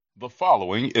The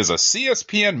following is a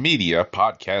CSPN Media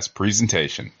podcast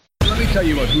presentation. Let me tell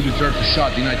you about who deserves a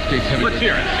shot at the United States heavyweight. Let's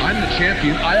hear it. I'm the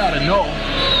champion. I ought to know.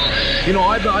 You know,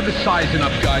 I've been sizing up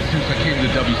guys since I came to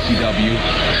WCW.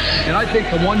 And I think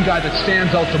the one guy that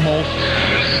stands out the most,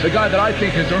 the guy that I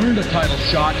think has earned a title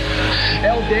shot,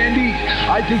 El Dandy,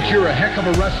 I think you're a heck of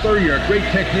a wrestler. You're a great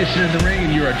technician in the ring,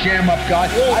 and you're a jam-up guy.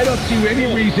 I don't see any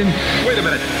reason. Wait a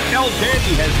minute. El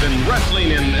Dandy has been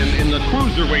wrestling in the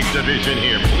cruiserweight division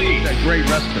here, please. He's a great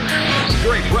wrestler. He's a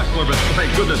great wrestler, but thank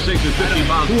goodness sakes, he's 50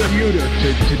 pounds. Who are you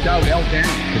to doubt El Dandy?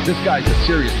 Because this guy's a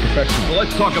serious professional. Well,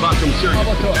 let's talk about some serious.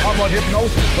 How about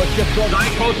hypnosis? Let's just talk.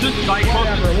 Psychosis?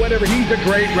 Whatever. He's a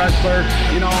great wrestler,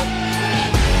 you know.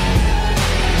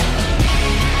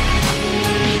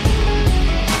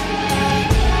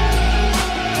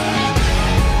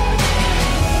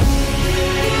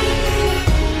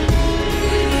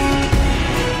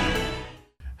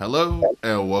 Hello,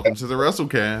 and welcome to the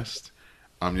WrassleCast.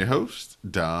 I'm your host,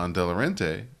 Don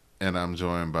Delarente, and I'm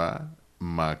joined by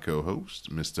my co-host,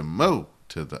 Mr. Mo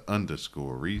to the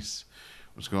 _ Reese.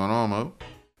 What's going on, Mo?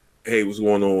 Hey, what's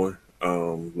going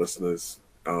on, listeners?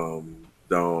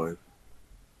 Don,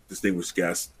 distinguished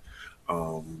guest.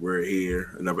 We're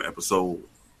here, another episode,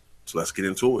 so let's get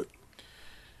into it.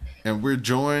 And we're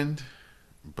joined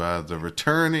by the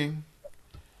returning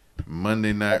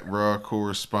Monday Night Raw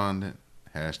correspondent,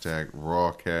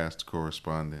 #RawCast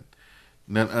correspondent,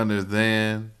 none other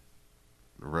than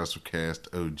the WrassleCast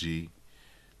OG,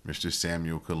 Mr.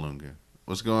 Samuel Kalunga.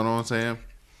 What's going on, Sam?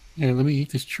 Hey, let me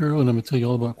eat this churro and I'm going to tell you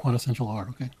all about quintessential art,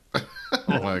 okay?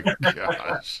 Oh my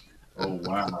gosh. Oh,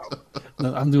 wow.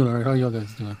 I'm doing all right. How are y'all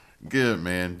guys doing? Good,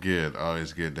 man. Good.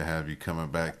 Always good to have you coming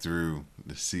back through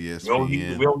the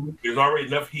CSPN. There's already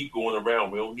enough heat going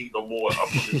around. We don't need no more.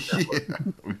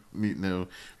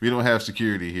 We don't have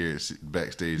security here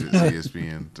backstage at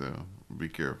CSPN, so be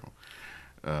careful.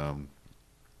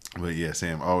 But yeah,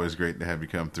 Sam, always great to have you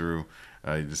come through.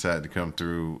 You decided to come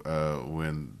through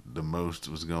when the most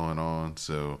was going on,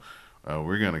 so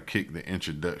we're going to kick the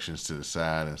introductions to the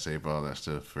side and save all that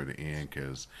stuff for the end,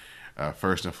 because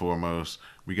first and foremost,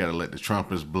 we got to let the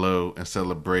trumpets blow and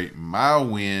celebrate my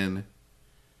win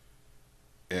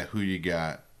at Who You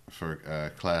Got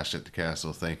for Clash at the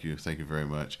Castle. Thank you very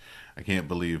much. I can't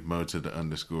believe Mo to the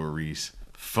 _ Reese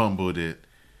fumbled it.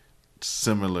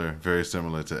 Very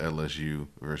similar to LSU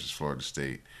versus Florida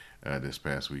State this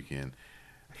past weekend.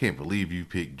 I can't believe you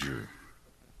picked Drew.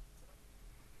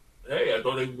 Hey, I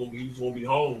thought he was gonna be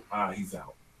home. He's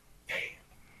out.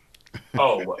 Damn.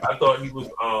 Oh, I thought he was.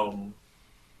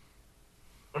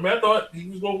 I thought he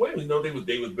was gonna win. You know, they was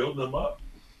building him up.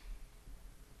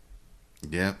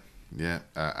 Yeah.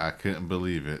 I couldn't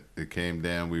believe it. It came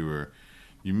down.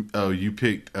 You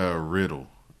picked Riddle,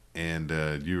 and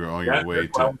you were on your way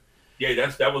to.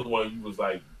 That was one. You was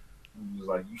like,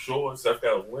 you sure Seth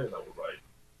got to win? I was like,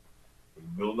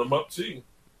 building them up too.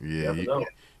 Yeah,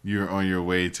 you were on your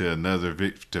way to another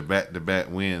to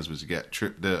back-to-back wins, but you got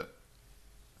tripped up.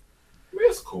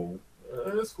 It's cool.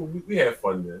 It's cool. We had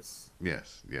fun this.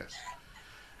 Yes.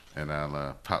 And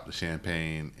I'll pop the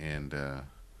champagne and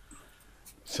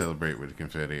celebrate with the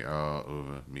confetti all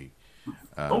over me.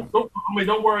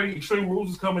 Don't worry. Extreme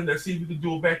Rules is coming. Let's see if we can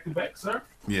do it back to back, sir.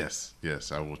 Yes.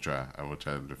 I will try. I will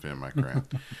try to defend my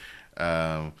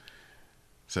crown.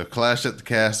 So Clash at the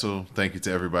Castle. Thank you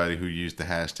to everybody who used the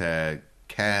hashtag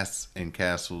Casts and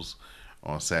Castles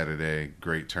on Saturday.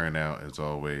 Great turnout as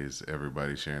always.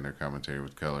 Everybody sharing their commentary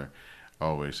with color.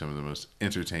 Always some of the most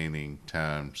entertaining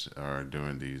times are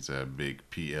during these big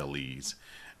PLEs,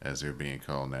 as they're being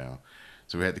called now.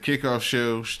 So we had the kickoff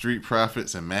show, Street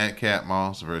Profits and Madcap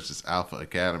Moss versus Alpha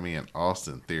Academy and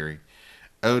Austin Theory.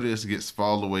 Otis gets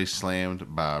fall away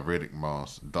slammed by Riddick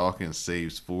Moss. Dawkins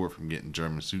saves Ford from getting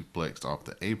German suplexed off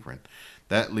the apron.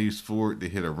 That leaves Ford to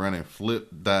hit a running flip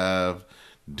dive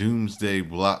doomsday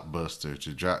blockbuster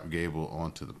to drop Gable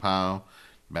onto the pile.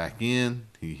 Back in,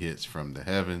 he hits from the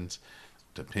heavens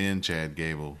to pin Chad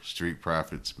Gable. Street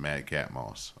Profits, Madcap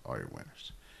Moss, all your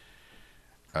winners.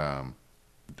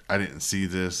 I didn't see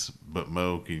this, but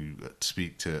Mo, can you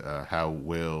speak to how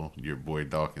well your boy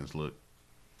Dawkins looked?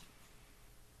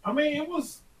 I mean, it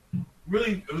was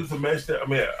a match that a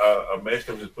match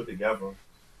that was just put together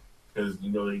because they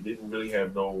didn't really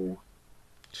have no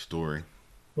story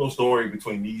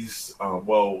between these. It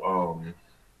was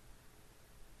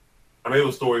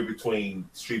a story between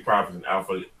Street Profits and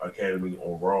Alpha Academy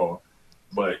on Raw,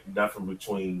 but nothing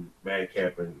between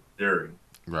Madcap and Theory.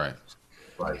 Right.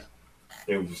 Like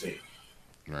they were just saying.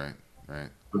 Right.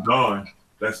 But Don,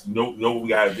 let's know what we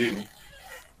gotta do.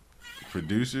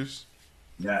 Producers.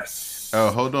 Yes. Oh,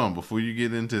 hold on. Before you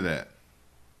get into that,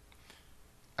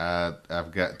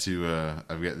 I've got to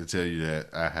tell you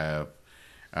that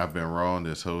I've been wrong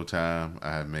this whole time.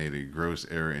 I have made a gross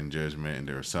error in judgment, and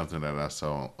there was something that I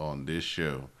saw on this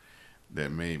show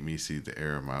that made me see the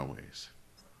error of my ways.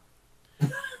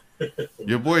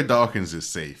 Your boy Dawkins is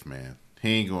safe, man. He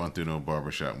ain't going through no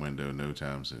barbershop window no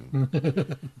time soon.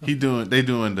 They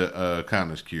doing the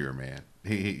Connor's cure, man.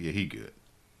 He good.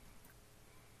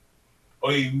 Oh,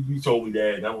 yeah, you told me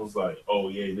that, and I was like, oh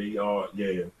yeah, they are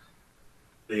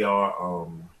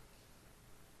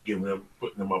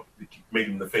putting them up,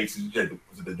 making the faces. You had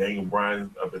the Daniel Bryan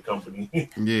of the company.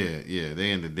 yeah,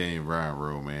 they in the Daniel Bryan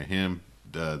role, man. Him,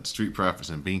 the Street Profits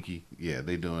and Binky, yeah,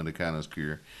 they doing the Connor's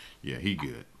cure. Yeah, he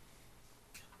good.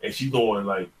 And she's doing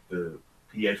like the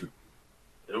pediatric.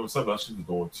 There was something else she was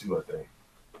doing too, I think.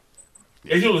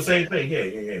 Yeah. They doing the same thing. Yeah.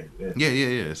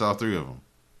 It's all three of them.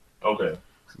 Okay.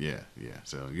 Yeah.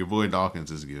 So your boy Dawkins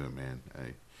is good, man.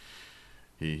 Hey,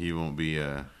 he won't be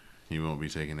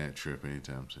taking that trip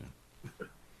anytime soon.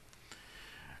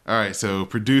 All right, so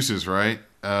producers, right?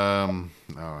 Oh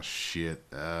shit.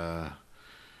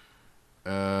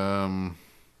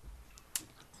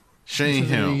 Shane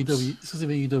Helms. This is an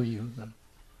AEW.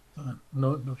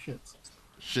 No shits.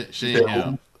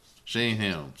 Shane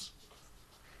Helms.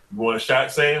 You want a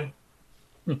shot, Sam?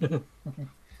 2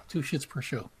 shits per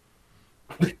show.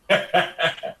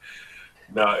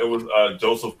 No, it was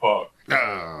Joseph Park.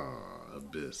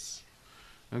 Abyss.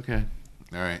 Okay.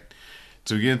 All right.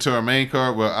 So we get into our main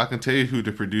card. Well, I can tell you who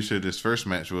the producer of this first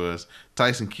match was.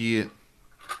 Tyson Kidd.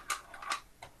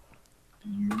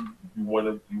 You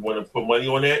want to put money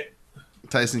on that?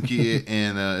 Tyson Kidd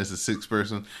and it's a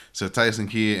 6-person. So Tyson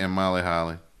Kidd and Molly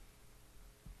Holly.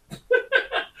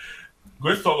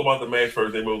 Let's talk about the match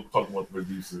first, then we'll talk about the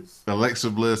producers.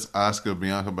 Alexa Bliss, Asuka,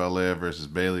 Bianca Belair versus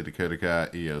Bayley, Dakota Kai,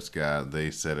 Io Sky.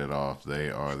 They set it off. They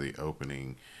are the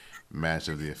opening match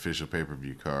of the official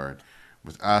pay-per-view card.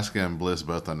 With Asuka and Bliss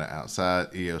both on the outside,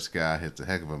 Io Sky hits a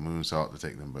heck of a moonsault to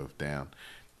take them both down.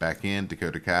 Back in,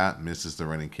 Dakota Kai misses the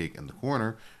running kick in the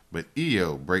corner, but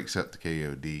Io breaks up the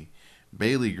KOD.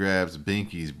 Bayley grabs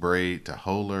Binky's braid to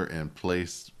hold her in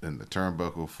place in the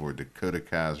turnbuckle for Dakota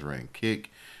Kai's running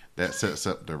kick. That sets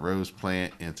up the Rose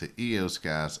Plant into Io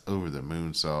Sky's over the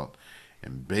moonsault,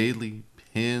 and Bayley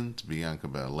pins Bianca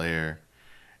Belair,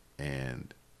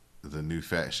 and the new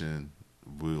faction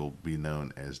will be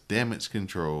known as Damage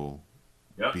Control.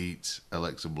 Yep. Beats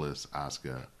Alexa Bliss,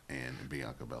 Asuka, and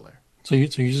Bianca Belair. So you're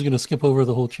just gonna skip over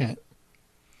the whole chant?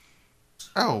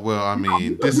 Oh well, I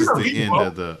mean, this is the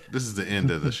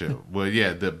end of the show. Well,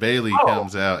 yeah, the Bayley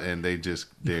comes out and they're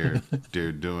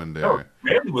doing their.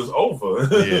 Bayley was over.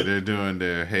 Yeah, they're doing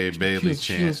their "Hey Bayley"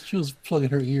 chant. She was plugging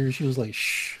her ears. She was like,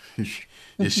 "Shh."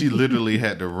 Yeah, she literally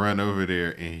had to run over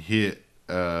there and hit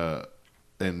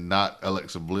and knock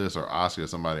Alexa Bliss or Asuka or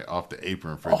somebody off the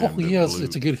apron for them. Oh yes,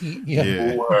 it's a good heat.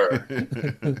 Yeah.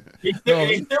 He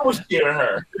still was scaring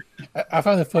her. I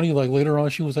found it funny. Like later on,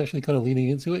 she was actually kind of leaning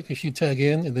into it because she'd tag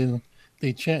in and then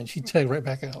they chant. She'd tag right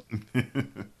back out.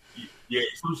 Yeah,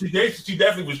 so she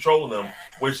definitely was trolling them,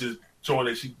 which is showing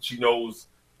that she knows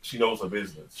her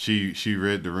business. She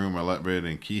read the room a lot better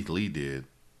than Keith Lee did.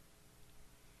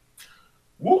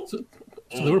 Whoop. So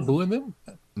they were booing them?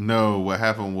 No, what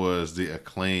happened was the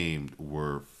Acclaimed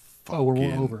were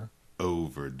fucking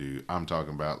over, dude. I'm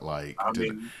talking about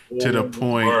to the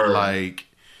point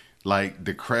like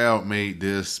the crowd made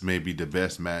this maybe the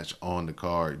best match on the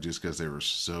card just because they were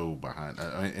so behind,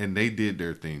 and they did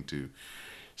their thing too.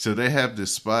 So they have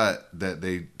this spot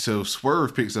that so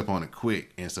Swerve picks up on it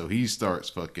quick, and so he starts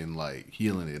fucking like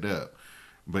healing it up.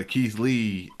 But Keith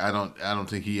Lee, I don't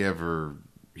think he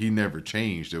never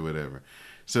changed or whatever.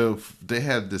 So they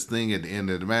have this thing at the end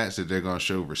of the match that they're going to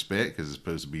show respect because it's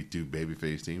supposed to be 2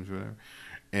 babyface teams or whatever.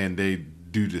 And they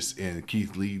do this, and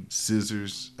Keith Lee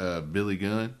scissors Billy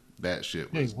Gunn. That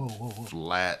shit was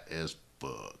flat as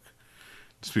fuck.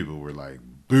 These people were like,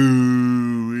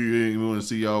 boo, we didn't want to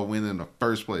see y'all win in the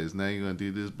first place. Now you're going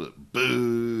to do this, but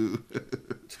boo.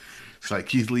 It's like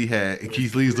Keith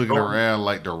Lee's looking around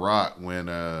like The Rock when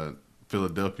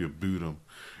Philadelphia booed him.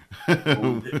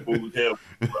 Booed him.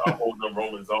 Holding them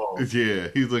Roman's arms. Yeah,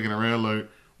 he's looking around like,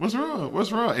 what's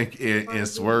wrong? And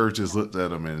Swerve just looked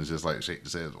at him and just like shake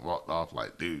his head and walked off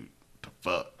like, dude, the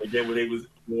fuck. And then when they was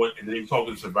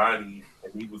talking to Shivani,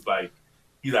 and he was like,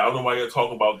 I don't know why you're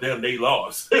talking about them. They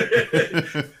lost.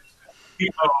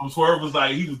 Swerve was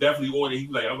like, he was definitely on it. He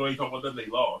was like, I don't know why you're talking about them. They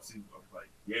lost. He was like,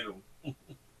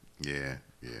 yeah.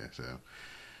 So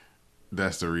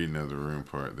that's the reading of the room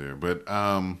part there. But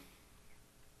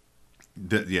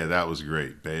that was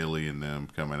great. Bayley and them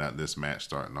coming out this match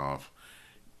starting off.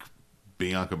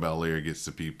 Bianca Belair gets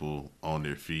the people on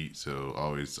their feet, so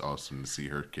always awesome to see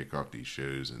her kick off these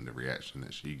shows and the reaction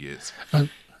that she gets. I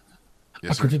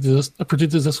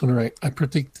predicted this one right. I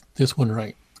predict this one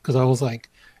right because I was like,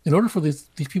 in order for these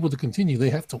people to continue, they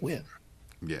have to win.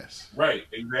 Yes. Right.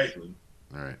 Exactly.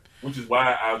 All right. Which is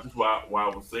why I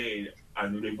was saying I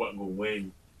knew they wasn't going to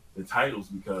win the titles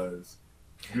because.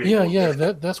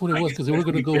 That's what it was because they were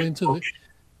going to go into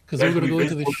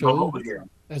the show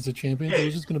as the champions. It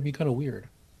was just going to be kind of weird.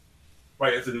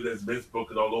 Right. That's Vince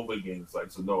broken all over again. It's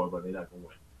like, so no, but they're not going to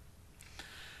win.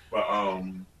 But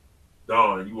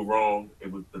Don, you were wrong.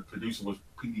 The producer was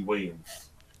P.D. Williams.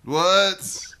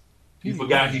 What? You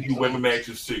forgot he do women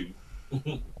matches too.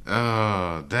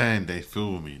 Oh, dang, they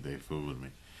fooled me.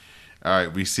 All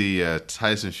right, we see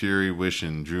Tyson Fury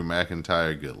wishing Drew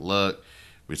McIntyre good luck.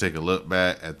 We take a look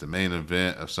back at the main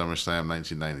event of SummerSlam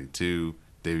 1992,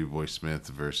 Davey Boy Smith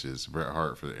versus Bret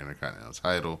Hart for the Intercontinental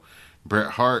title.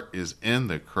 Bret Hart is in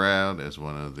the crowd as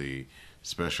one of the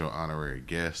special honorary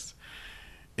guests.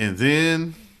 And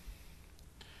then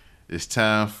it's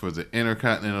time for the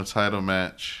Intercontinental title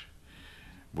match,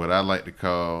 what I like to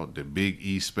call the Big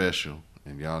E special.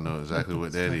 And y'all know exactly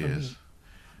what that is.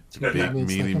 The Big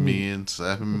Meaty Men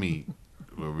Slapping Meat,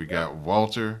 where we got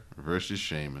Walter versus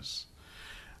Sheamus.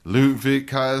 Ludwig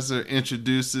Kaiser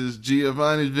introduces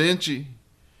Giovanni Vinci.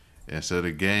 And so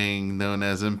the gang known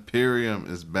as Imperium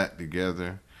is back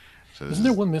together. So Isn't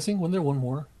there one missing? Wasn't there one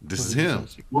more? This is him.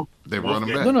 They brought him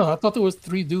back. No, I thought there was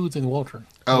 3 dudes in Walter.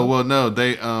 Oh well, no,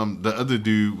 they the other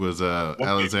dude was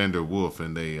Alexander Wolf,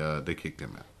 and they kicked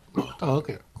him out. Oh,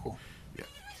 okay, cool. Yeah.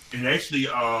 And actually,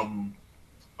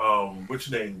 what's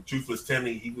your name? Toothless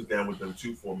Timmy, he was down with them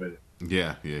too for a minute.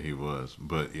 Yeah, he was.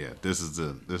 But yeah, this is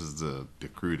the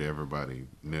crew that everybody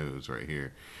knows right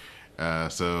here.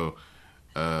 So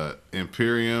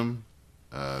Imperium,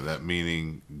 that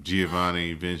meaning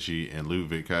Giovanni Vinci and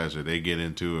Ludwig Kaiser, they get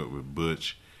into it with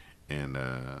Butch and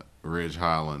Ridge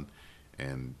Holland,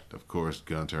 and of course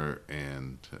Gunter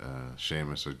and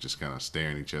Sheamus are just kind of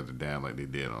staring each other down like they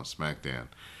did on SmackDown.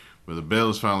 But the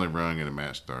bell is finally rung and the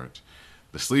match starts.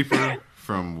 The sleeper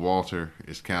from Walter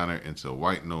is countered into a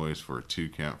white noise for a 2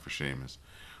 count for Sheamus.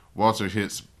 Walter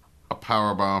hits a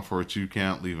powerbomb for a 2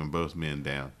 count, leaving both men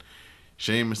down.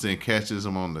 Sheamus then catches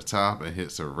him on the top and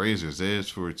hits a razor's edge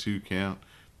for a 2 count.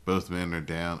 Both men are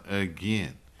down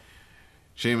again.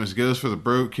 Sheamus goes for the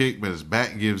brogue kick, but his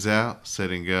back gives out,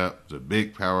 setting up the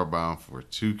big powerbomb for a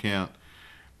 2 count.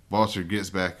 Walter gets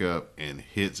back up and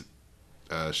hits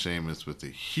Sheamus with a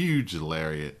huge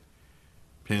lariat,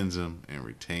 pins him, and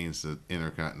retains the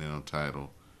Intercontinental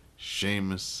title.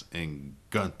 Sheamus and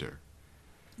Gunter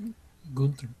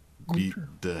beat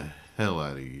the hell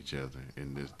out of each other,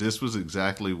 and this was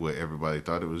exactly what everybody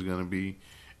thought it was going to be,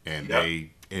 and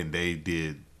they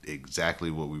did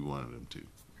exactly what we wanted them to,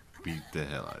 beat the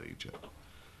hell out of each other.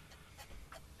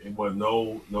 It was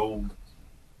no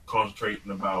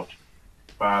concentrating about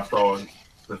 5-star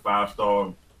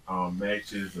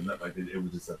matches and nothing like that. It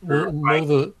was just a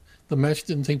the match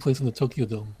didn't take place in the Tokyo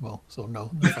Dome. Well, so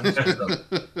no.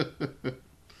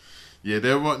 Yeah,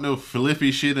 there wasn't no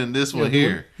flippy shit in this one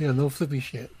here. No flippy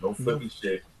shit. No flippy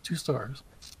shit. 2 stars.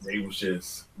 They was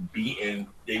just beating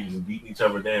each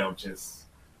other down,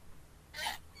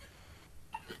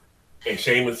 and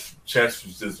Sheamus' chest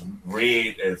was just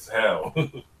red as hell.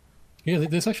 Yeah,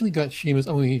 this actually got Sheamus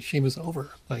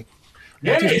over. Like,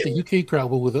 not just with the UK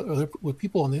crowd, but with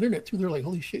people on the internet too. They're like,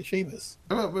 "Holy shit, Sheamus!"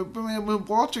 But man, when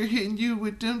Walter hitting you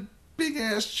with them big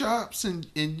ass chops and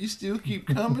you still keep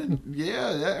coming,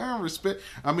 yeah, that earned respect.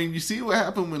 I mean, you see what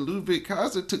happened when Ludwig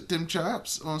Kaiser took them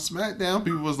chops on SmackDown?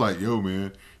 People was like, "Yo,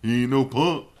 man, he ain't no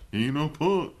punk.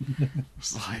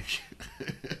 It's like,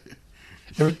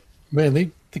 man,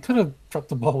 they kind of dropped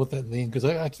the ball with that name because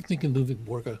I keep thinking Ludwig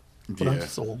Borga, but I'm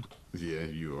just old. Yeah,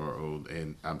 you are old,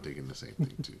 and I'm thinking the same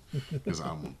thing too, because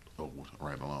I'm old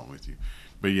right along with you.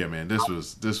 But yeah, man, this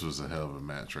was a hell of a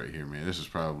match right here, man. This is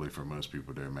probably for most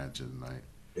people their match of the night.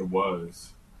 It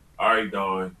was. All right,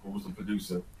 Don, who was the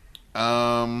producer?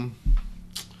 I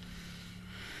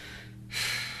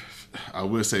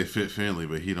would say Fit Finley,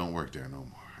 but he don't work there no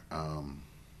more.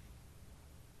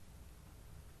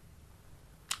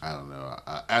 I don't know.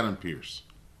 Adam Pearce.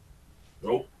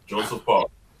 Nope. Joseph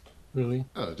Park. Really?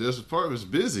 Oh, Joseph Park was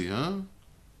busy, huh?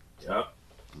 Yep.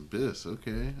 Abyss,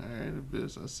 okay. All right,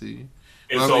 Abyss, I see.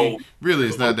 And I mean, really,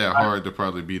 it's not that hard to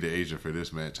probably be the agent for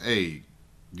this match. Hey,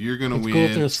 you're going to win. Go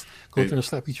out there and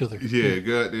slap each other. Yeah,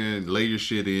 go out there and lay your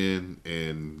shit in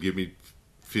and give me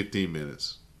 15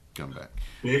 minutes. Come back.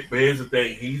 But here's the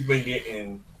thing. He's been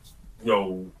getting,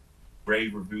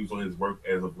 rave reviews on his work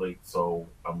as of late. So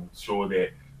I'm sure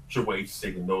that Triple H is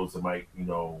taking notes and might,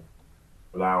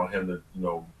 rely on him to,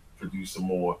 produce some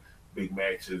more big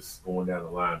matches going down the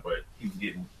line. But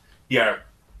he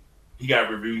got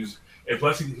reviews, and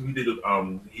plus he did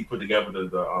he put together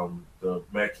the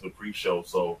match of the pre-show,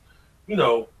 so he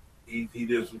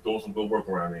did throw some good work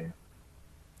around there.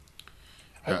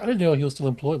 I didn't know he was still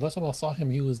employed. Last time I saw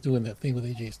him, he was doing that thing with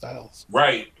AJ Styles.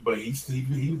 Right, but he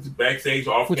was backstage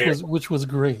off camera. Which was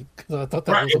great, because I thought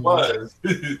that right, was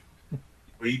amazing.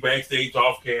 But he backstage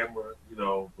off camera,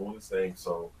 doing his thing.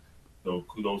 So,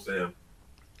 kudos to him.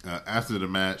 After the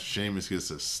match, Sheamus gets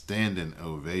a standing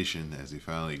ovation as he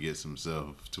finally gets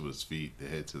himself to his feet to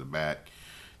head to the back.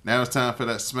 Now it's time for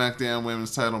that SmackDown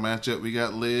Women's Title matchup. We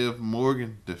got Liv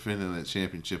Morgan defending that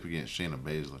championship against Shayna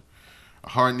Baszler. A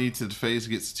hard knee to the face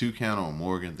gets a 2 count on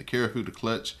Morgan. The Karafuda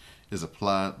clutch is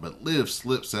applied, but Liv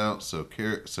slips out, so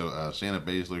Shayna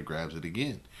Baszler grabs it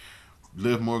again.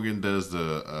 Liv Morgan does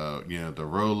the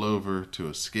rollover to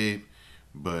escape,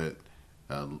 but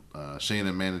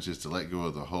Shayna manages to let go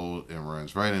of the hold and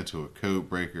runs right into a code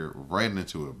breaker, right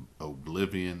into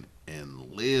Oblivion,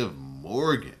 and Liv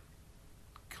Morgan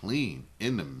clean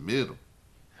in the middle.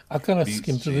 I kind of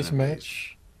skimmed through this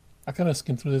match.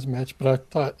 But I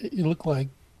thought it looked like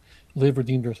Liv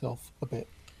redeemed herself a bit.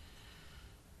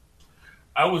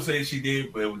 I would say she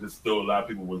did, but it was just still a lot of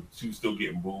people she was still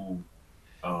getting booed.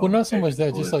 Well, not so much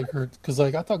that, just like her, because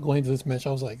I thought going into this match,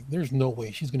 I was like, there's no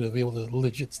way she's going to be able to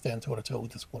legit stand toe to toe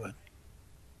with this woman.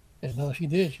 And no, she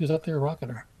did. She was out there rocking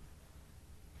her.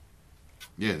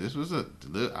 Yeah, this was I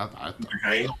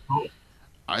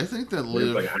think that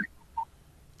Liv.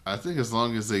 I think as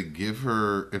long as they give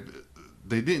her, if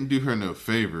they didn't do her no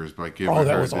favors by giving her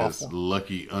this awful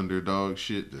lucky underdog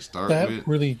shit to start with. That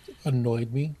really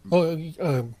annoyed me. Oh,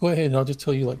 go ahead, and I'll just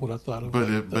tell you what I thought of.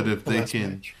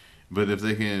 But if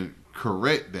they can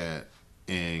correct that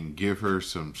and give her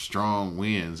some strong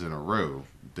wins in a row,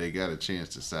 they got a chance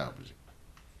to salvage it.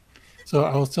 So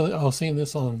I was saying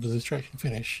this on the distraction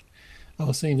finish. I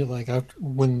was saying that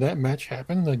when that match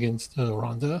happened against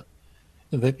Ronda,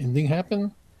 and that ending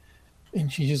happened, and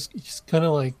she just kind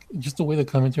of just the way the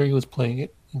commentary was playing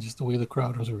it, and just the way the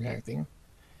crowd was reacting,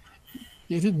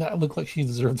 it did not look like she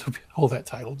deserved to hold that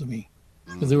title to me,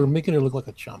 because they were making her look like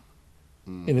a chump.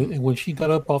 And when she got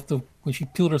up when she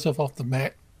peeled herself off the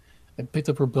mat and picked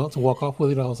up her belt to walk off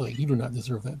with it, I was like, you do not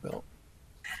deserve that belt.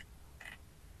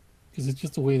 Because it's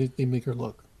just the way that they make her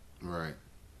look. Right.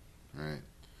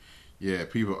 Yeah,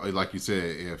 people, like you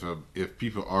said, if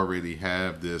people already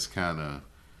have this kind of,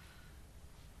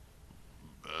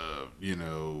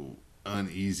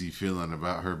 uneasy feeling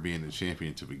about her being the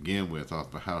champion to begin with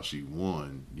off of how she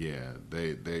won, yeah,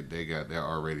 they're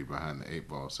already behind the 8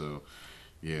 ball. So,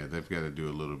 yeah, they've got to do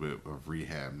a little bit of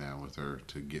rehab now with her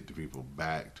to get the people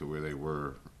back to where they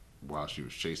were while she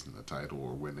was chasing the title,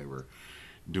 or when they were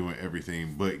doing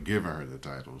everything but giving her the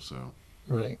title. So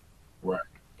right.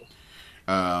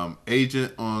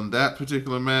 Agent on that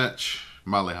particular match,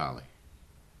 Molly Holly.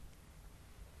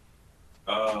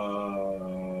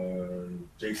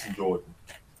 Jason Jordan.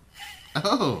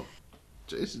 Oh,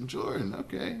 Jason Jordan.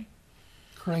 Okay.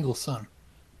 Krangle's son.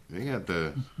 They got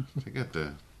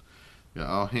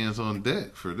all hands on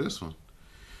deck for this one.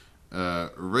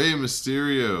 Rey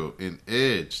Mysterio and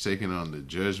Edge taking on the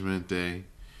Judgment Day.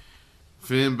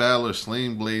 Finn Balor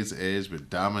sling blades Edge, but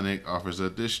Dominic offers a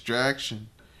distraction.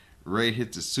 Rey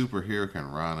hits a super hurricane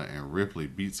Rana, and Ripley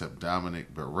beats up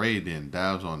Dominic, but Rey then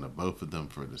dives on to both of them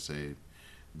for the save.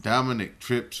 Dominic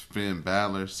trips Finn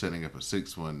Balor, setting up a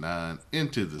 619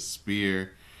 into the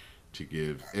spear to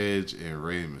give Edge and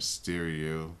Rey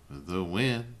Mysterio the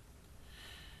win.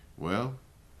 Well,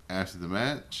 after the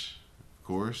match, of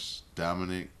course,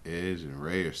 Dominic, Edge, and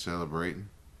Rey are celebrating.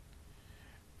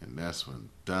 And that's when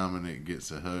Dominic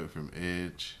gets a hug from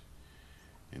Edge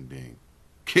and then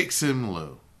kicks him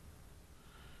low.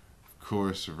 Of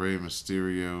course, Rey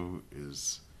Mysterio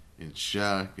is in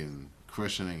shock and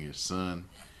questioning his son.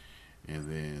 And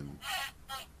then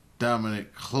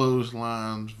Dominic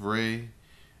clotheslines Rey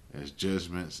as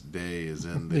Judgment Day is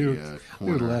in the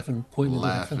corner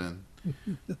laughing.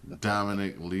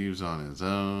 Dominic leaves on his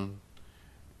own.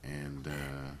 And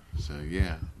so,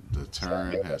 yeah, the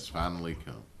turn has finally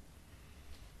come.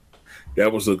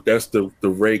 That's the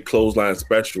Rey clothesline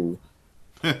special.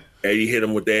 Eddie hit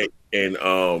him with that,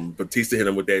 and Batista hit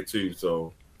him with that too.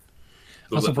 So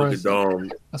I'm surprised.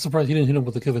 I'm surprised he didn't hit him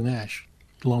with the Kevin Nash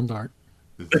long dart.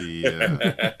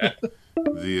 The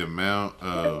amount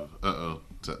of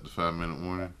is that the 5-minute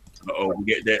warning? We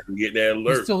get that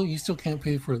alert. You still can't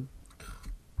pay for it.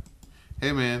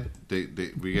 Hey man,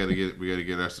 we gotta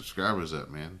get our subscribers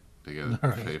up, man. They got to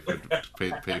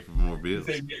Right. pay for more He bills.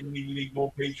 said we need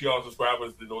more Patreon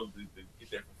subscribers in order to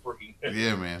get that for free.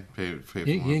 Yeah, man, pay for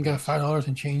You more ain't got bills. $5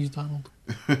 and change, Donald.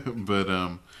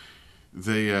 But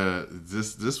they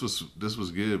this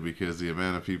was good because the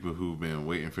amount of people who've been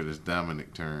waiting for this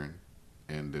Dominic turn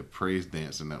and the praise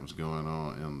dancing that was going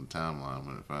on in the timeline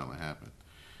when it finally happened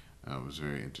was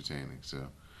very entertaining. So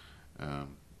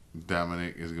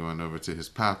Dominic is going over to his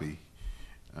poppy,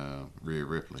 Rhea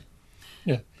Ripley.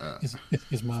 Yeah,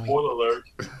 his mommy. Spoiler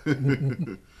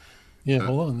alert. Yeah,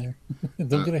 hold on there.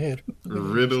 Don't get ahead.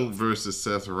 Riddle versus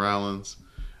Seth Rollins.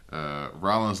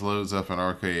 Rollins loads up an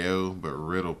RKO, but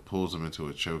Riddle pulls him into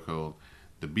a chokehold.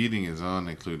 The beating is on,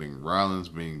 including Rollins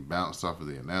being bounced off of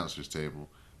the announcer's table.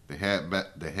 They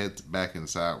heads back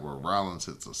inside where Rollins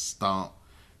hits a stomp.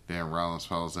 Then Rollins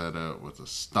follows that up with a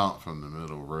stomp from the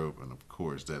middle rope, and of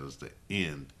course that is the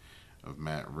end of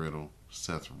Matt Riddle.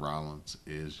 Seth Rollins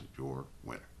is your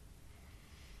winner.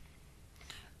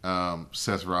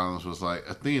 Seth Rollins was like,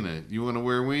 Athena, you want to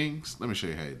wear wings? Let me show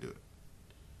you how you do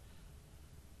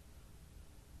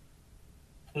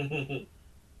it.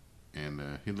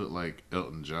 And he looked like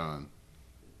Elton John.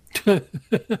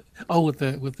 Oh, with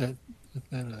that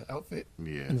outfit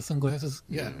Yeah. and the sunglasses.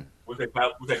 Yeah. What that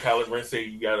Kyler Ren say?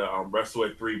 You got to wrestle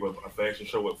at 3, but a fashion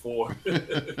show at 4.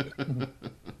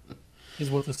 He's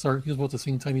about to start. He's about to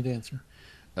sing Tiny Dancer.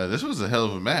 This was a hell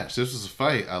of a match. This was a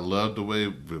fight. I loved the way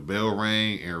the bell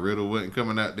rang and Riddle wasn't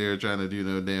coming out there trying to do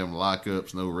no damn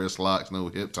lockups, no wrist locks, no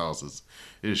hip tosses.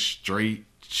 It's straight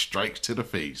strikes to the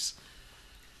face.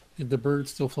 Did the bird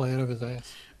still fly out of his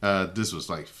ass? This was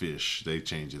like fish. They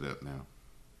change it up now.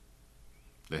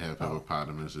 They have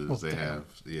hippopotamuses. Well, they damn. have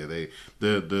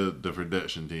the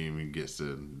production team gets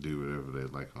to do whatever they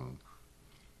like on.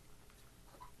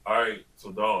 All right,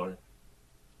 so Dawn,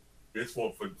 this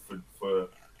one for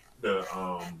the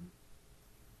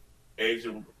Edge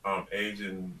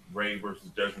and Reign versus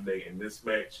Judgment Day in this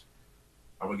match.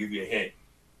 I'm gonna give you a hint.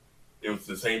 It was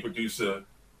the same producer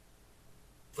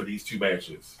for these two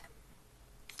matches.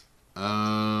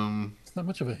 It's not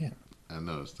much of a hint. I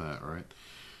know it's not right.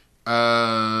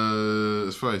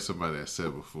 It's probably somebody I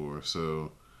said before.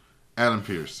 So, Adam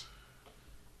Pearce.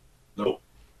 Nope.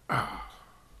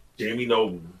 Jamie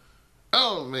Nolan.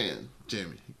 Oh man,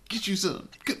 Jamie, get you some.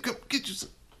 Come, get you some.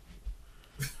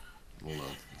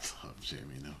 Love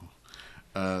Jamie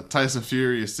Nolan. Tyson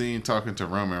Fury is seen talking to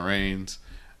Roman Reigns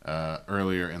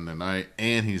earlier in the night,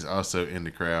 and he's also in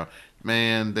the crowd.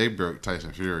 Man, they broke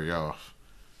Tyson Fury off.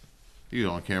 He was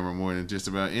on camera more than just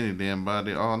about any damn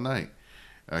body all night.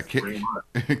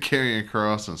 Karrion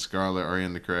Kross and Scarlett are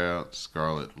in the crowd.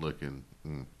 Scarlett looking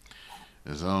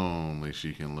as only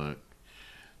she can look.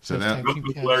 So now,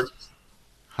 Milkman alert.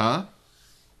 huh?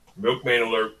 Milkman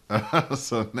alert.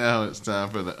 So now it's time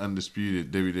for the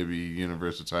undisputed WWE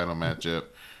Universal Title matchup: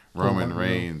 Roman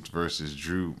Reigns versus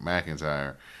Drew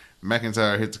McIntyre.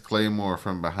 McIntyre hits a Claymore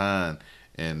from behind,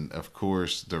 and of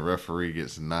course the referee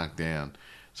gets knocked down.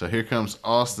 So here comes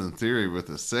Austin Theory with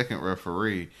a second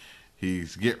referee.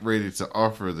 He's getting ready to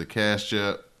offer the cash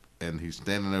up, and he's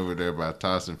standing over there by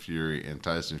Tyson Fury, and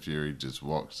Tyson Fury just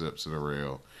walks up to the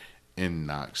rail and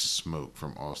knocks smoke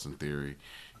from Austin Theory.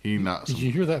 He knocks Did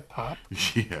you hear that pop?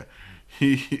 Yeah.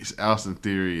 Austin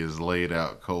Theory is laid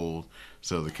out cold,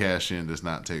 so the cash in does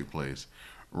not take place.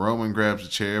 Roman grabs a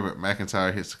chair, but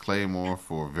McIntyre hits a Claymore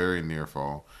for a very near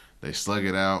fall. They slug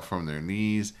it out from their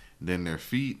knees, then their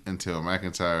feet, until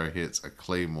McIntyre hits a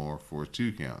Claymore for a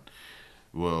 2 count.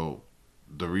 Well,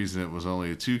 the reason it was only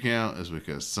a 2 count is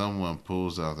because someone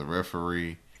pulls out the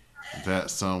referee. That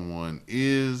someone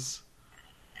is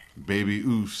Baby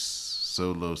Oos,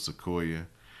 Solo Sequoia.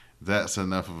 That's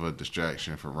enough of a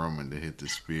distraction for Roman to hit the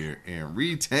spear and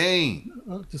retain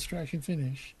Distraction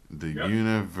finish. the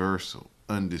Universal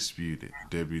Undisputed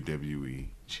WWE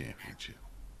Championship.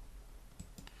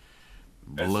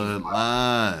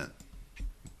 Bloodline.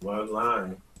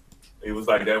 It was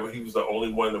like that. He was the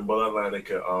only one in the bloodline that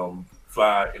could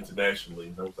fly internationally.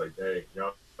 And I was like, dang,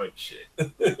 y'all ain't shit.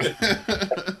 I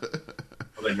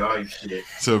was like, y'all ain't shit.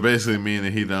 So basically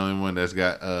meaning he the only one that's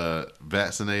got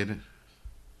vaccinated?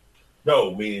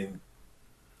 No, meaning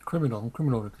Criminal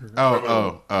recruiter.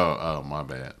 Oh, my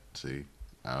bad. See,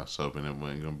 I was hoping it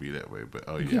wasn't going to be that way, but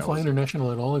You can't fly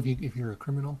international at all if you're a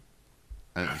criminal.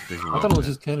 I thought it was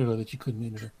just Canada that you couldn't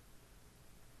enter.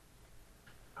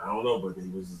 I don't know, but he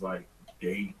was just like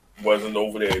they wasn't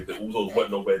over there. The Usos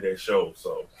wasn't over at that show,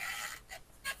 so.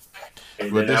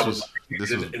 And But then I was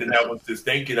just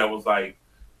thinking. I was like,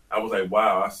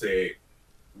 wow. I said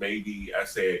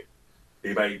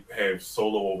they might have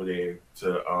Solo over there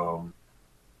to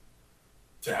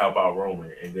help out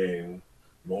Roman, and then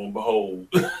Lo and behold,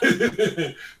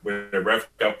 when the ref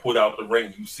got put out the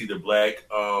ring, you see the black,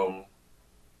 and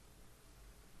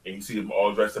you see them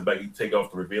all dressed up like he take off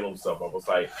to reveal himself. I was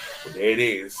like, well, there it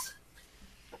is.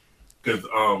 Because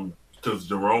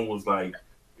Jerome was like,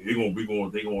 they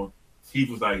going. He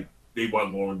was like, they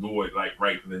wasn't going to do it like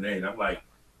right from the end. I'm like,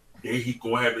 yeah, he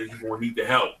going to need the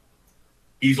help.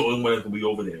 He's the only one that can be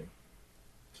over there.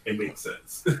 It makes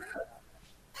sense.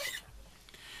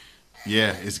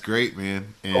 Yeah, it's great,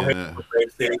 man. And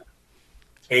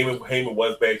Heyman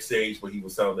was backstage, but he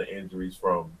was selling the injuries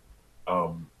from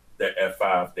that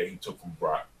F5 that he took from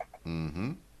Brock.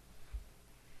 Mm-hmm.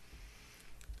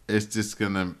 It's just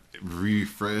gonna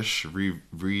refresh,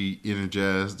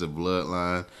 re-energize the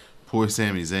bloodline. Poor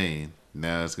Sami Zayn.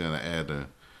 Now it's gonna add a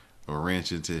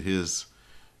wrench into his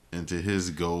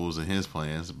goals and his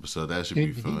plans. So that should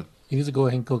be fun. He needs to go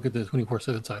ahead and go get the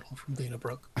 24/7 title from Dana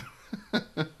Brooke.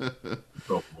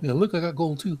 Yeah, look, I got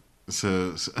gold too.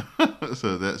 So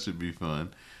that should be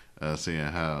fun. Seeing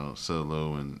how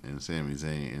Solo and Sami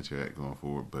Zayn interact going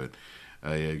forward. But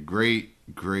yeah, great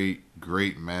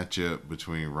matchup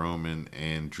between Roman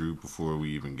and Drew before we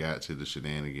even got to the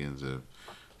shenanigans of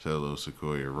Solo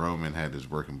Sikoa. Roman had his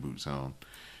working boots on.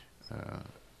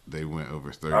 They went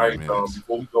over 30 minutes.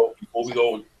 Before we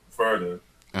go further,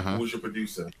 who's your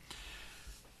producer?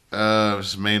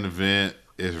 This main event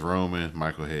is Roman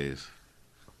Michael Hayes.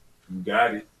 You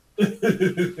got it.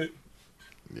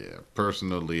 Yeah,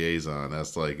 personal liaison.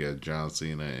 That's like John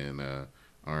Cena and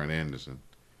Arn Anderson.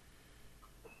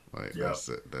 Like that's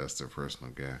their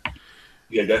personal guy.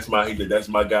 Yeah, that's my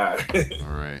guy.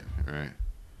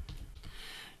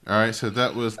 All right. So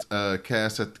that was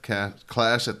Clash at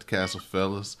the Castle,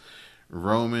 fellas.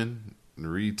 Roman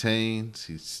retains.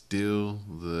 He's still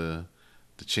the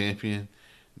champion.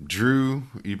 Drew,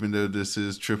 even though this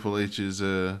is Triple H's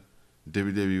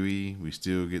WWE, we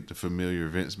still get the familiar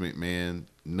Vince McMahon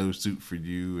no suit for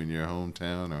you in your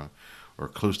hometown or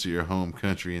close to your home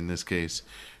country in this case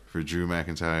for Drew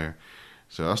McIntyre.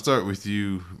 So I'll start with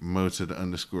you, Mo to the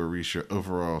 _ Reach, your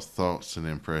overall thoughts and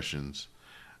impressions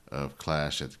of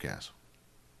Clash at the Castle.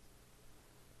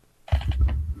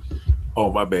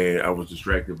 Oh, my bad. I was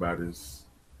distracted by this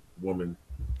woman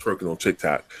twerking on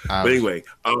TikTok. But anyway,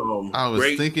 I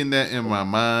was thinking that in my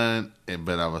mind,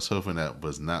 but I was hoping that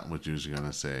was not what you was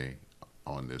gonna say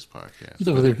on this podcast. He's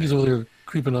over there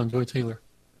creeping on Joy Taylor.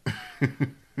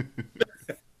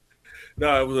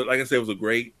 No, it was, like I said, it was a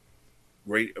great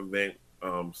event.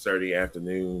 Saturday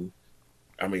afternoon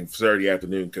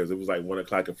because it was like 1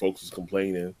 o'clock and folks was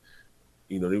complaining.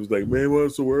 You know, they was like, "Man, why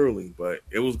it's so early?" But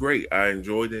it was great. I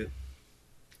enjoyed it.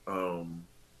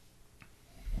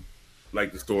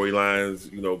 Like the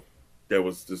storylines, you know, that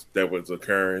was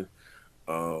occurring.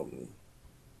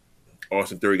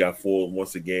 Austin Theory got fooled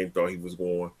once again. Thought he was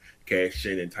going to cash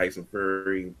in, and Tyson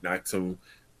Fury knocked him,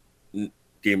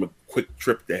 gave him a quick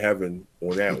trip to heaven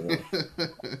on that one.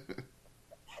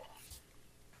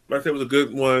 But I said it was a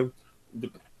good one.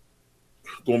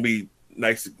 Going to be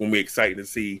nice. Going to be exciting to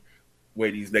see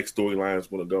where these next storylines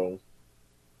going to go.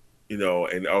 You know,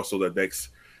 and also the next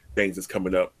things that's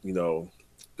coming up. You know,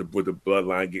 with the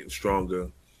bloodline getting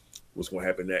stronger, what's going to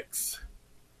happen next?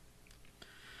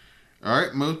 All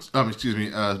right,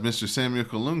 Mr. Samuel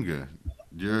Kalunga,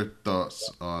 your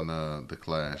thoughts on the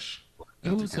Clash?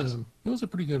 It was a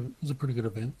pretty good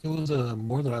event. It was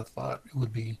more than I thought it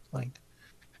would be. Like,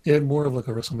 it had more of like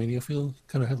a WrestleMania feel.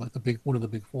 Kind of had like one of the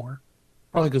big four,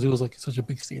 probably because it was like such a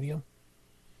big stadium.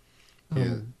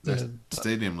 The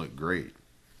stadium looked great.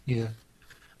 Yeah,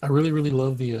 I really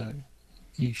love the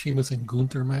Sheamus and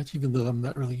Gunther match. Even though I'm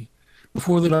not really,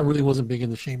 before that I really wasn't big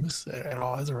into Sheamus at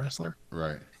all as a wrestler.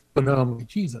 Right. But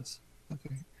Jesus,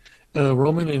 okay.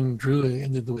 Roman and Drew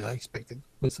ended the way I expected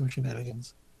with some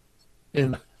shenanigans,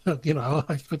 and you know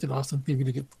I expected Austin Theory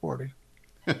to get thwarted.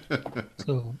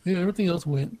 So yeah, everything else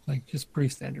went like just pretty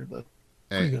standard, but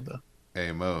pretty good though.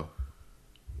 Hey Mo,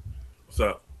 what's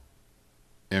up?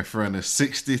 In front of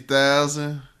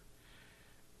 60,000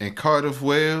 in Cardiff,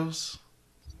 Wales,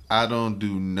 I don't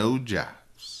do no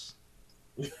jobs.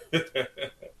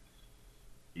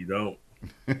 You don't.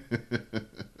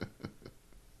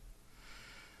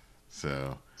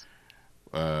 So,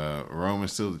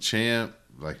 Roman's still the champ.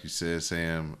 Like you said,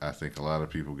 Sam, I think a lot of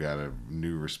people got a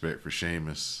new respect for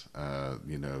Sheamus.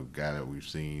 You know, guy that we've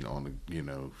seen on the,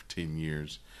 10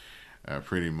 years,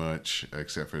 pretty much,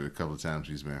 except for the couple of times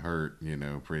he's been hurt,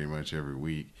 pretty much every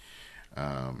week.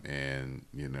 And,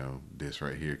 this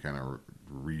right here kind of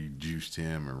rejuiced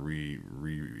him and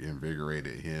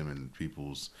reinvigorated him and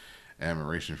people's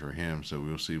admiration for him. So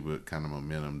we'll see what kind of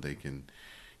momentum they can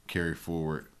carry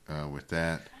forward with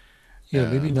that. Yeah,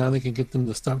 maybe now they can get them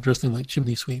to stop dressing like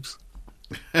chimney sweeps.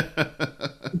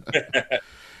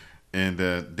 And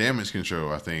Damage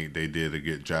Control, I think they did a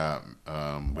good job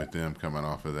with them coming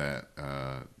off of that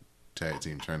tag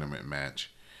team tournament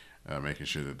match, making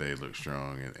sure that they look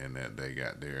strong and that they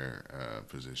got their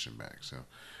position back. So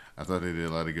I thought they did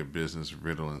a lot of good business.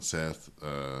 Riddle and Seth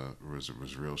was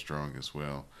real strong as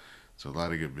well. So a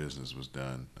lot of good business was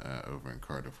done over in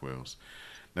Cardiff, Wales.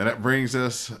 Now that brings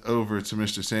us over to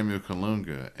Mr. Samuel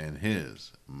Kalunga and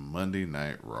his Monday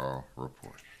Night Raw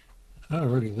report.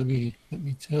 Alrighty, let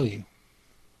me tell you.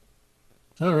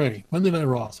 Alrighty, Monday Night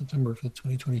Raw, September 5th,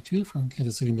 2022, from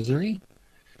Kansas City, Missouri.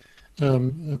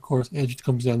 Of course, Edge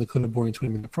comes down the Dakota boring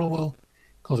 20-minute promo,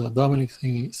 calls out Dominic,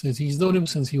 he says he's known him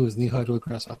since he was knee-high to a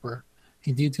grasshopper.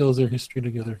 He details their history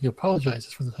together. He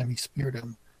apologizes for the time he speared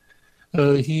him.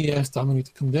 He asks Dominic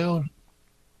to come down.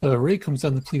 Ray comes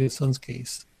down to plead his son's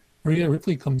case. Rhea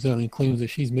Ripley comes down and claims that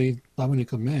she's made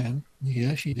Dominic a man.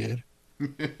 Yeah, she did.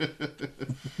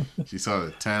 She saw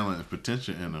the talent and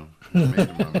potential in him and made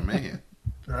him a man.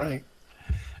 Right.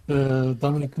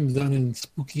 Dominic comes down in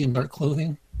spooky and dark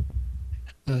clothing.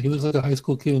 He looks like a high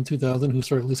school kid in 2000 who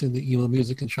started listening to emo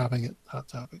music and shopping at Hot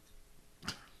Topic.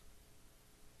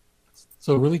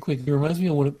 So really quick, it reminds me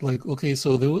of what, like, okay,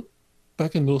 so there was,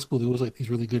 back in middle school, there was like these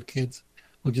really good kids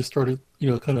who just started,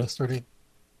 getting,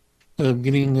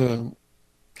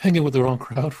 hanging with the wrong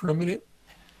crowd for a minute.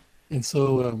 And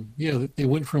so, they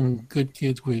went from good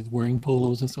kids with wearing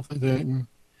polos and stuff like that and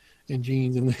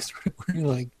jeans, and they started wearing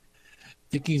like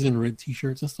Dickies and red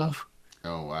t-shirts and stuff.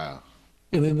 Oh, wow.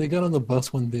 And then they got on the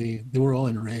bus one day. They were all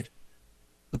in red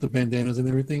with the bandanas and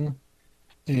everything.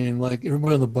 And like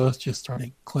everybody on the bus just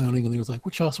started clowning, and they was like,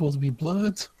 "What y'all supposed to be,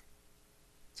 Bloods?"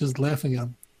 Just laughing at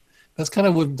them. That's kind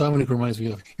of what Dominic reminds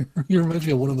me of. He reminds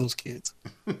me of one of those kids.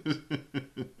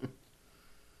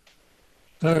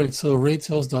 All right, so Ray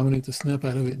tells Dominic to snap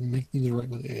out of it and make things right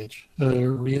with Edge.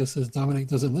 Rhea says Dominic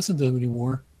doesn't listen to him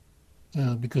anymore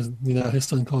because his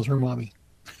son calls her mommy.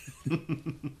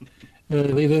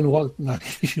 They then walk. No,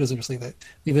 she doesn't ever say that.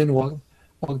 They then walk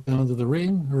down to the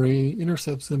ring. Ray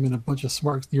intercepts him, and a bunch of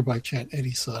smarks nearby chant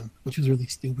Eddie's son, which is really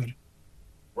stupid.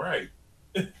 Right.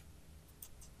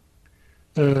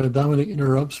 Dominic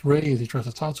interrupts Ray as he tries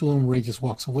to talk to him. Ray just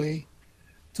walks away,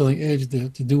 telling Edge to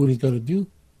do what he's got to do.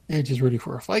 Edge is ready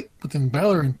for a fight, but then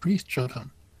Balor and Priest shove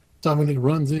him. Dominic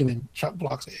runs in and chop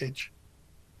blocks Edge.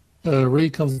 Ray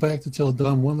comes back to tell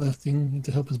Dom one last thing and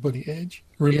to help his buddy Edge.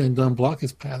 Rhea and Dom block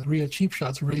his path. Rhea cheap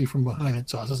shots Ray from behind and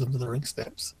tosses him to the ring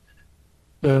steps.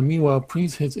 Meanwhile,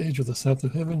 Priest hits Edge with a South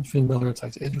of Heaven. Finn Balor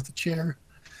attacks Edge with a chair.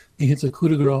 He hits a coup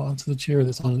de grace onto the chair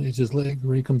that's on Edge's leg.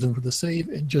 Ray comes in for the save,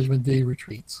 and Judgment Day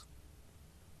retreats.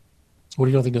 So what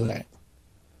do y'all think of that?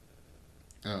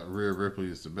 Rhea Ripley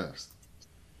is the best.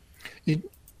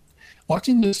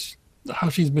 Watching this, how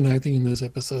she's been acting in this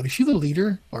episode, is she the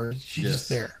leader or is she just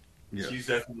there? Yes. She's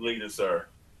definitely the leader, sir.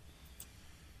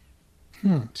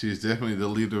 She's definitely the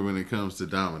leader when it comes to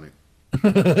Dominic.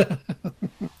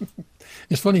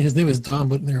 It's funny, his name is Dom,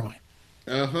 but never mind.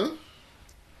 Uh-huh.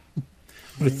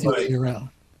 But it's the other way around.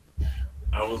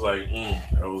 I was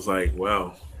like,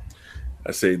 wow.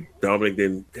 I said Dominic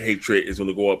then hatred is going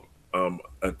to go up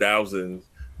 1,000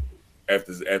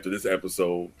 after this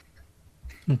episode.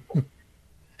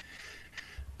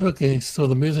 Okay, so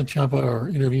the Miz and Ciampa are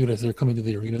interviewed as they're coming to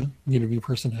the arena. The interview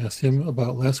person asked him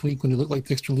about last week when it looked like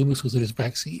Dexter Lumis was in his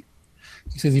backseat.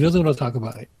 He says he doesn't want to talk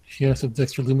about it. She asks if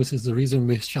Dexter Lumis is the reason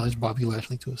Miz challenged Bobby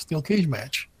Lashley to a steel cage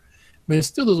match. Miz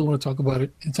still doesn't want to talk about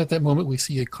it. It's at that moment we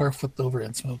see a car flipped over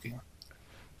and smoking.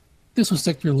 This was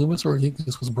Dexter Lumis, or I think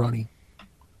this was Bronny,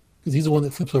 because he's the one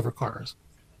that flips over cars.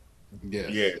 Yes.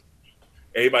 Yeah.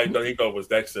 Everybody thought it was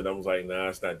Dexter, and I was like, nah,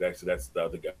 it's not Dexter. That's the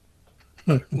other guy.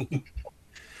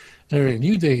 All right,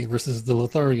 New Day versus the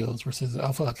Lotharios versus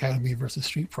Alpha Academy versus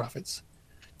Street Profits.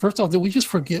 First off, did we just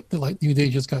forget that New Day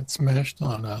just got smashed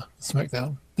on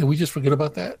SmackDown? Did we just forget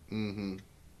about that? Mm-hmm.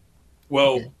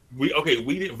 Well, we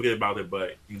didn't forget about it,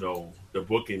 but the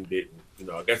booking didn't.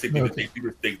 I guess they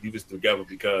think do this together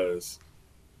because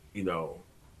not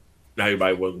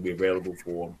everybody wasn't gonna be available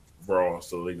for Raw,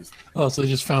 so they just so they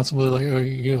just found somebody like, oh,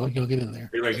 you'll get in there.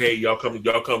 They're like, hey, y'all come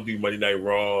do Monday Night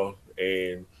Raw,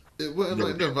 and it wasn't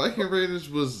like the Viking Raiders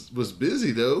was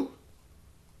busy though.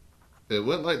 It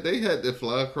wasn't like they had to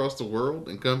fly across the world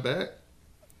and come back.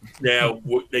 Now,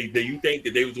 do you think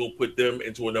that they was gonna put them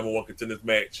into a number one contenders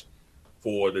match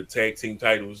for the tag team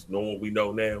titles, knowing what we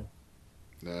know now?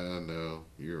 No,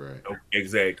 you're right. Oh,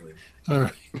 exactly. All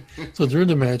right. So during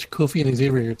the match, Kofi and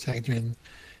Xavier are tagged in,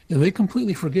 And they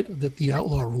completely forget that the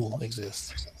outlaw rule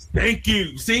exists. Thank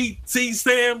you. See,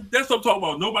 Sam, that's what I'm talking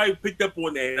about. Nobody picked up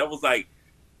on that. I was like,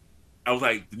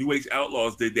 the New Age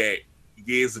Outlaws did that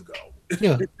years ago.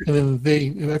 Yeah, and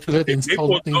then after that they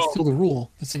instilled the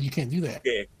rule that said you can't do that.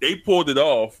 Yeah, they pulled it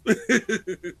off.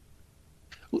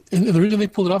 And the reason they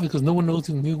pulled it off is because no one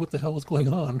knew what the hell was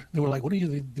going on. They were like, "What are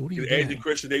you doing?" As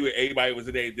Christian, everybody was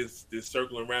in there just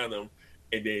circling around them,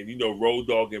 and then Road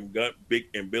Dogg and Big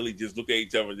and Billy just look at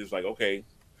each other and just like, okay.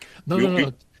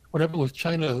 No. What happened was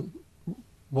China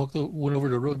went over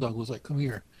to Road Dogg, was like, "Come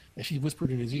here," and she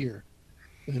whispered in his ear,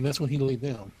 and that's when he laid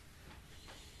down.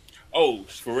 Oh,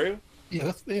 for real?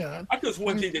 Yeah, I just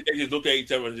one thing that they just looked at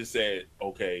each other and just said,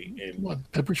 okay. And come on,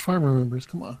 Pepperidge Farm members,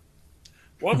 come on.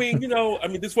 Well,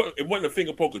 it wasn't a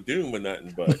finger poke of doom or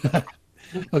nothing, but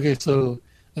okay. So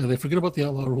they forget about the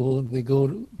outlaw rule. And they go.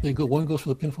 One goes for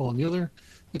the pinfall, and the other.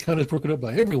 They kind of broke it up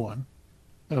by everyone.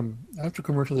 After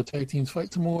commercial, the tag teams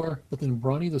fight some more, but then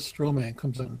Brawny the Strowman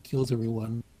comes out and kills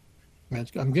everyone.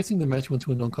 I'm guessing the match went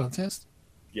to a no contest.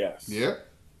 Yes. Yep.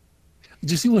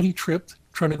 Did you see when he tripped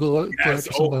trying to go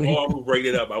after somebody? I was gonna bring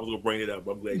it up.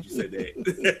 I'm glad you said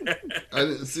that. I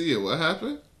didn't see it. What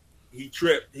happened? He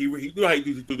tripped. He knew how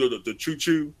you do the choo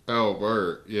choo. Oh,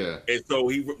 word, yeah. And so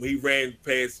he ran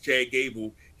past Chad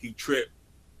Gable. He tripped,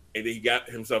 and then he got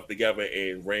himself together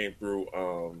and ran through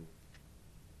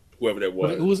whoever that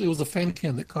was. But it was a fan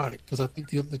cam that caught it because I think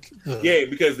the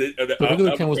because the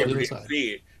regular cam was on the other side.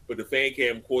 But the fan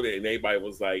cam caught it, and everybody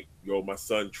was like, "Yo, my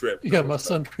son tripped." Yeah, my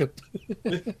son tripped.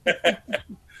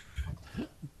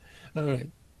 All right.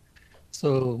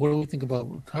 So, what do we think about?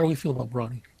 How do we feel about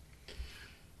Brawny?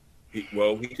 He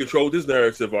controlled his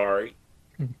nerves, Savari.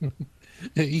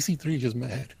 EC3 is just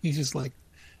mad. He's just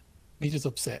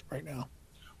upset right now.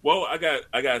 Well, I got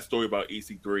a story about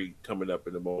EC3 coming up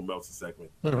in the Mo Meltzer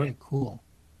segment. All right, cool.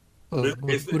 Who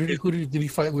did he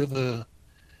fight with?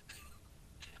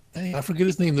 I forget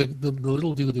his name. The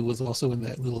little dude who was also in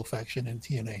that little faction in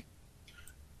TNA.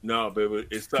 No, but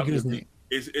it's something.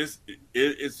 It's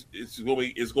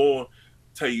going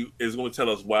to tell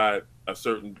us why a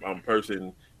certain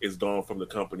person is gone from the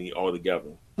company altogether.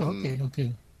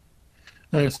 Okay.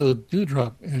 All right, so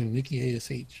Doudrop and Nikki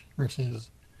ASH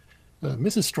versus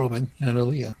Mrs. Strowman and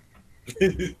Aaliyah.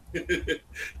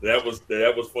 That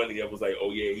was funny. I was like,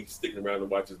 oh yeah, he's sticking around to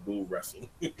watch his boo wrestle.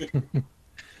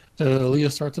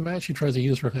 Aaliyah starts a match. She tries to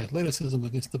use her athleticism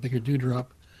against the bigger Doudrop.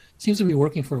 Seems to be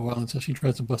working for a while until she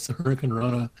tries to bust a Hurricane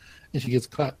Rana and she gets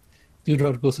caught.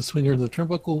 Doudrop goes to swing her into the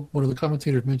turnbuckle. One of the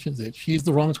commentators mentions that she's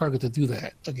the wrong target to do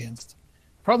that against.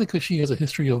 Probably because she has a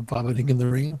history of vomiting in the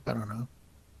ring. I don't know.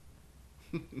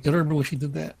 You remember when she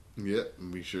did that? Yeah,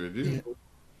 we sure do.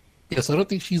 Yeah, so I don't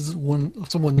think she's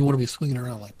someone you want to be swinging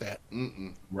around like that.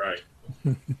 Right.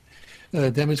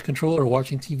 Damage Control are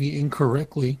watching TV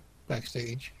incorrectly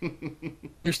backstage.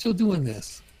 They're still doing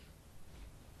this.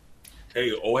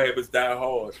 Hey, old habits die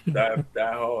hard. Die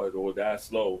hard or die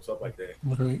slow, something like that.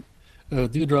 All right.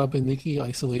 Doudrop and Nikki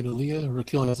isolate Aaliyah.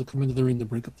 Raquel has to come into the ring to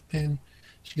break up the pin.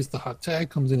 She gets the hot tag,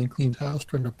 comes in and cleans house,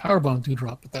 trying to powerbomb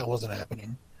Doudrop, but that wasn't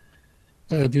happening.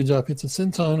 Doudrop hits a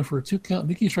senton for a 2 count.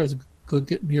 Nikki tries to go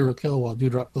get near Raquel while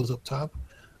Doudrop goes up top.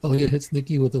 Aaliyah hits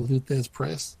Nikki with a Luthez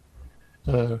press.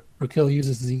 Raquel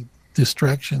uses the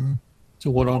distraction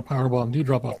to one-on powerbomb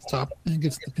Doudrop off the top and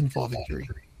gets the pinfall victory.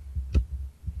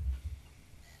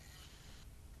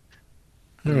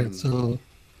 All right, so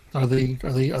are these?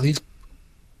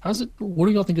 What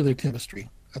do y'all think of their chemistry?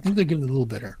 I think they're getting a little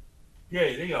better.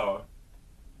 Yeah, they are.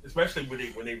 Especially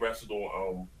when they wrestled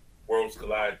on Worlds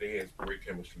Collide, they had great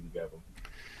chemistry together.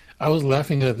 I was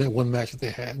laughing at that one match that they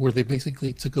had where they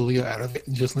basically took Aaliyah out of it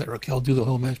and just let Raquel do the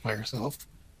whole match by herself.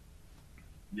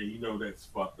 Yeah, that's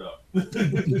fucked up.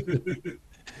 And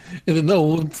then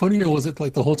what funnier was it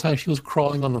like the whole time she was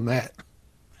crawling on the mat.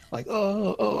 Like,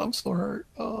 oh, I'm so hurt.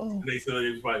 Oh. And they said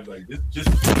it was probably like, just.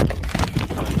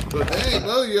 But hey,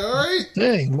 Mo, you all right?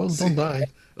 Dang, Mo, don't die.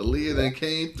 Aaliyah then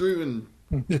came through and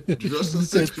dressed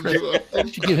in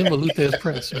She gave him a Luthez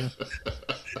press. Yeah.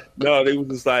 No, they was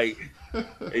just like,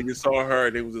 they just saw her.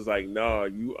 And they was just like, no,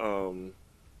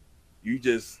 you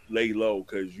just lay low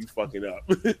because you fucking up.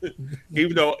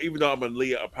 even though I'm a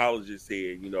Aaliyah apologist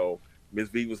here, Miss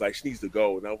V was like, she needs to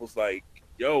go, and I was like,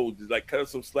 yo, just like cut her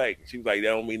some slack. She was like, that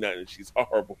don't mean nothing. She's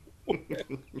horrible.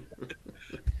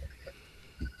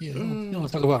 Yeah, you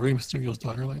don't talk about Rey Mysterio's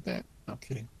daughter like that. I'm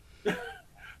kidding.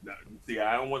 No, see,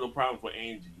 I don't want no problems with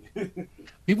Angie.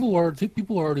 People are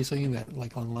already saying that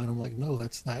like online. I'm like, no,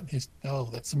 that's not his. No,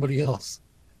 that's somebody else.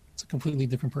 It's a completely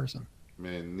different person.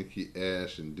 Man, Nikki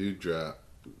Ash and Doudrop,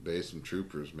 they some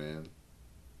troopers, man.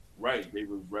 Right, they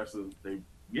was wrestling. They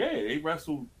Yeah, they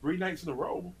wrestled 3 nights in a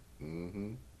row.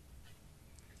 Mm-hmm.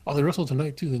 Oh, they wrestled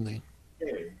tonight too, didn't they?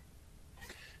 Yeah.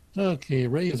 Okay,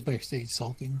 Ray is backstage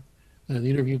sulking. The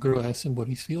interview girl asks him what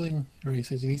he's feeling. Ray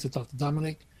says he needs to talk to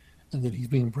Dominic and that he's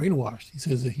being brainwashed. He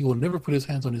says that he will never put his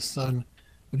hands on his son,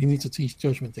 but he needs to teach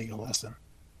Judgment Day a lesson.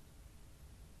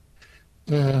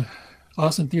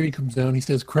 Austin Theory comes down. He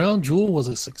says Crown Jewel was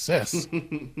a success.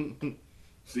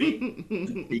 See,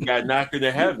 he got knocked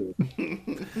into heaven.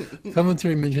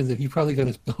 Commentary mentions that he probably got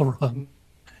his bell wrong.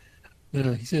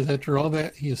 He says after all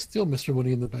that, he is still Mr.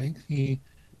 Money in the Bank. He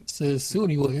says soon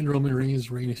he will end Roman Reigns'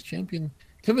 reign as champion.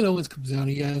 Kevin Owens comes down.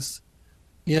 He asks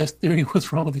Theory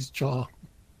what's wrong with his jaw.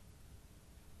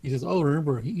 He says, "Oh,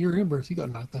 remember, he remembers he got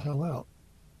knocked the hell out.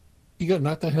 He got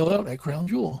knocked the hell out at Crown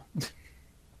Jewel.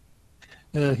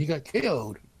 He got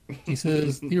KO'd." He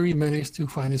says Theory managed to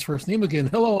find his first name again.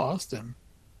 Hello, Austin.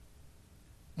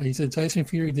 He said Tyson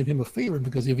Fury did him a favor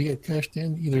because if he had cashed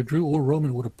in, either Drew or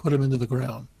Roman would have put him into the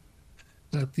ground.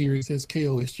 Theory says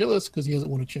KO is jealous because he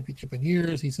hasn't won a championship in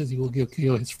years. He says he will give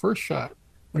KO his first shot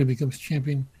when he becomes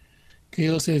champion.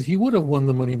 KO says he would have won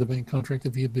the Money in the Bank contract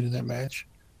if he had been in that match.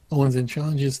 Owens then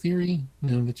challenges Theory,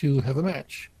 and the two have a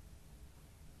match.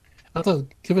 I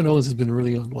thought Kevin Owens has been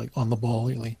really on the ball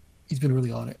lately. He's been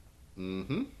really on it.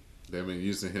 Mm-hmm. They've been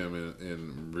using him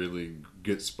in really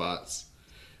good spots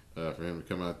for him to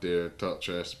come out there, talk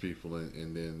trash to people,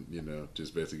 and then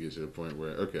just basically get to the point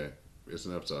where it's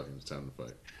enough talking. It's time to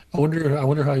fight. I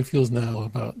wonder how he feels now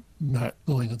about not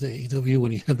going to AEW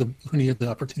when he had the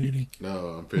opportunity. No,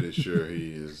 I'm pretty sure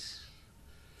he is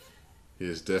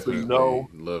definitely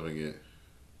loving it.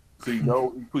 So he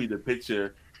tweeted a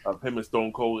picture of him and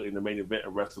Stone Cold in the main event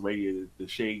of WrestleMania, the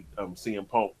shade CM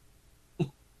Punk.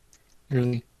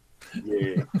 Really?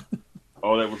 Yeah.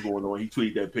 All that was going on. He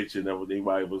tweeted that picture, and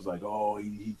everybody was like, "Oh,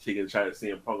 he taking a shot at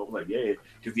CM Punk." I was like, "Yeah,"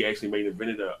 because he actually main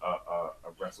evented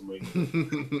a WrestleMania.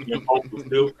 CM Punk was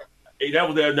still. That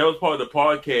was part of the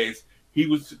podcast. He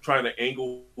was trying to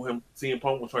angle him. CM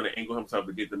Punk was trying to angle himself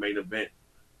to get the main event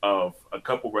of a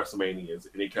couple WrestleManias,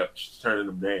 and he kept turning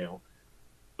them down.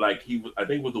 Like I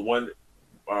think it was the one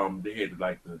they had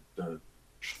like the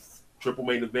triple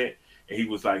main event, and he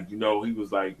was like, you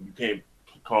can't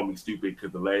call me stupid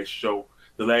because the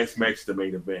last match is the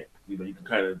main event. You can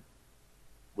kind of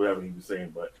whatever he was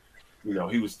saying, but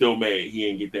he was still mad he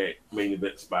didn't get that main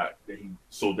event spot that he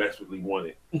so desperately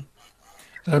wanted. I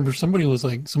remember somebody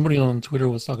on Twitter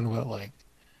was talking about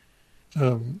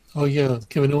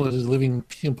Kevin Owens is living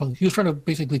CM Punk. He was trying to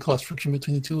basically cause friction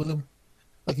between the two of them.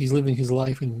 Like he's living his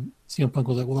life, and CM Punk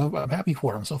was like, "Well, I'm happy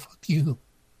for him, so fuck you."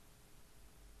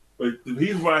 But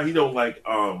he's why he don't like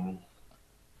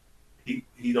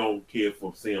he don't care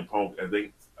for CM Punk. I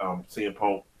think CM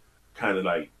Punk kind of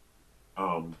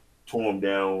tore him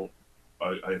down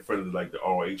in front of the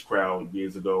RH crowd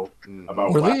years ago.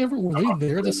 Were they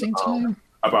there at the same time?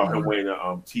 About him wearing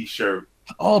a t-shirt.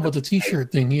 Oh, about the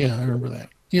t-shirt thing. Yeah, I remember that.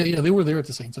 Yeah, they were there at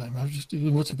the same time.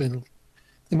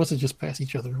 They must have just passed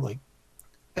each other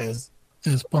as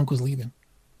Punk was leaving.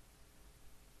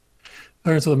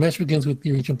 All right, so the match begins with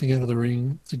Theory jumping out of the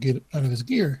ring to get out of his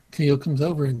gear. KO comes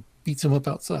over and beats him up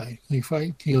outside. They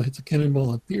fight. KO hits a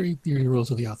cannonball on Theory. Theory rolls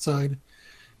to the outside.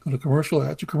 Go to commercial.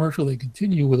 After commercial, they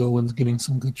continue with Owens getting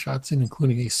some good shots in,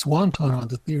 including a swanton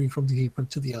onto Theory from the apron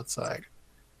to the outside.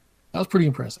 That was pretty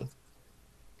impressive.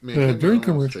 During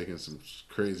commercial, taking some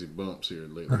crazy bumps here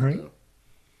lately. Right.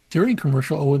 During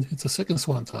commercial, Owens hits a second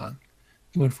swanton.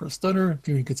 He went for a stunner.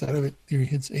 Theory gets out of it. Theory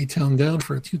hits A-Town down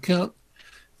for a 2 count.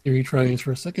 Theory tries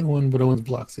for a second one, but Owens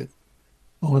blocks it.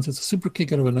 Owens hits a super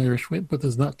kick out of an Irish whip, but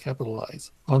does not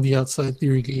capitalize. On the outside,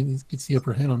 Theory gets the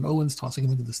upper hand on Owens, tossing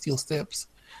him into the steel steps.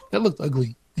 That looked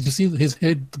ugly. Did you see his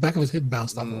head? The back of his head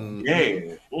bounced off.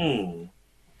 Yeah.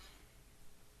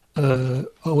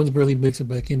 Owens barely makes it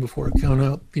back in before a count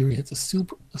out. Theory hits a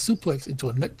suplex into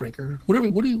a neck breaker. What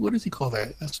does he call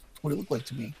that? That's what it looked like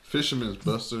to me. Fisherman's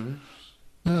Buster.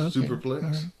 Okay.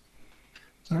 Superplex.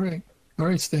 All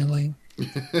right, Stanley.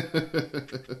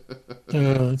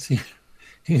 Let's see.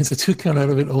 He gets a 2 count out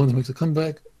of it. Owens makes a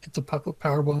comeback. Hits a pop-up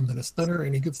powerbomb, then a stunner,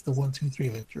 and he gets the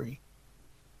 1-2-3 victory.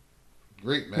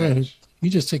 Great match. Yeah,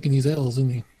 he's just taking these L's,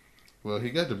 isn't he? Well,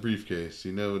 he got the briefcase.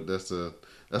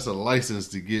 That's a license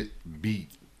to get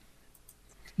beat.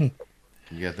 You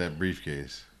got that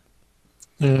briefcase.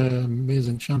 Miz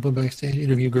and Ciampa backstage.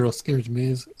 Interview girl scares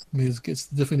Miz. Miz gets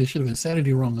the definition of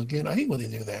insanity wrong again. I hate when they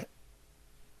do that.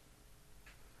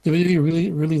 WWE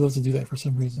really, really loves to do that for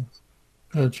some reason.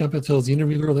 Ciampa tells the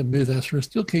interview girl that Miz asked for a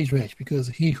steel cage match because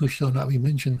he who shall not be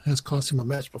mentioned has cost him a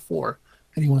match before,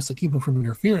 and he wants to keep him from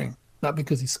interfering, not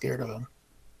because he's scared of him.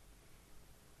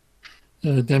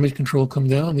 Damage Control come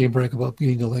down. They brag about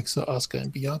beating Alexa, Asuka,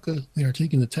 and Bianca. They are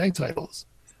taking the tag titles.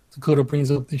 Dakota brings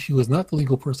up that she was not the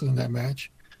legal person in that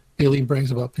match. Bayley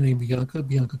brags about pinning Bianca.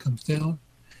 Bianca comes down.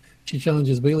 She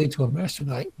challenges Bayley to a match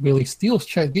tonight. Bayley steals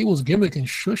Chad Gable's gimmick and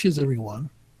shushes everyone.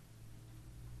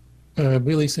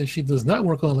 Bayley says she does not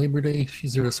work on Labor Day.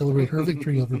 She's there to celebrate her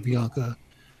victory over Bianca.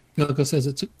 Bianca says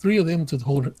it took 3 of them to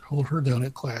hold her down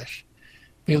at Clash.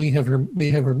 Bayley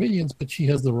may have her minions, but she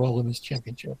has the Raw Women's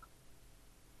Championship.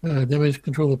 Damage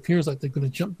Control appears like they're going to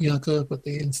jump Bianca, but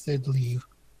they instead leave.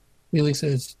 Bayley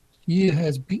says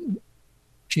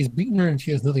she's beaten her and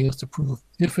she has nothing else to prove.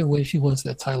 If and when she wants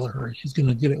that title of hers, she's going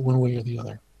to get it one way or the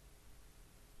other.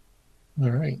 All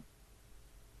right.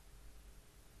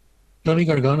 Johnny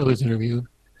Gargano is interviewed.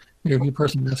 The interview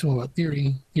person asks him about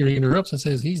Theory. Theory interrupts and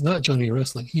says he's not Johnny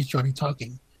wrestling, he's Johnny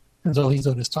talking. And all he's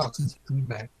done is talk since he's coming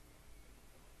back.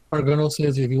 Gargano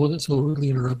says if he wasn't so rudely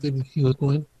interrupted, he was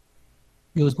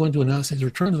going to announce his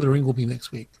return to the ring will be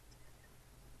next week.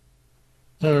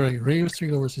 All right, Rey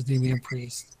Mysterio versus Damian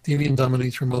Priest. Damian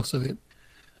dominates for most of it.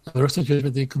 The rest of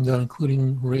Judgment Day come down,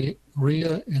 including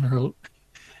Rhea and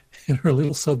her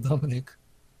little sub Dominic.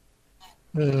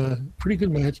 Pretty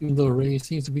good match, even though Rey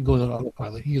seems to be going on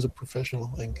autopilot. He is a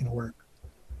professional and can work.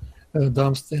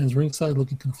 Dom stands ringside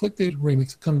looking conflicted. Rey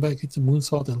makes a comeback, hits a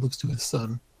moonsault, and looks to his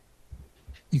son.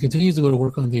 He continues to go to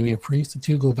work on Damian Priest. The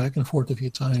two go back and forth a few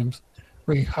times.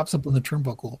 Rey hops up on the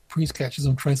turnbuckle. Priest catches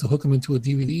him, tries to hook him into a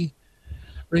DVD.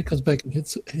 Rey comes back and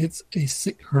hits a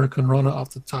sick Hurricane Rana off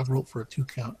the top rope for a 2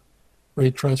 count.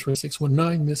 Rey tries for a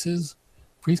 619, misses.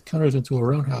 Priest counters into a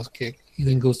roundhouse kick. He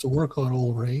then goes to work on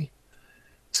old Rey.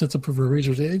 Sets up for a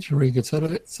Razor's Edge. Rey gets out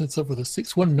of it, sets up with a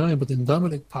 619, but then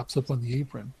Dominic pops up on the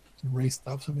apron. And Rey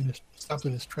stops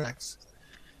in his tracks.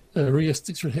 Rhea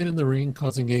sticks her head in the ring,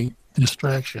 causing a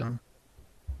distraction.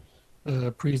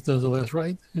 Priest does the last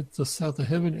right, hits the South of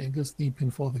Heaven, and gets the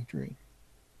pinfall victory.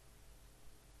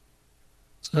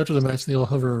 So after the match, they all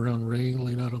hover around Rey,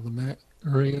 laid out on the mat.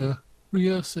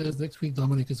 Rhea says next week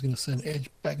Dominic is going to send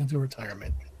Edge back into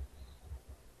retirement.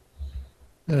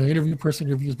 Interview person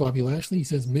interviews Bobby Lashley. He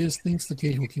says Miz thinks the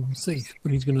cage will keep him safe,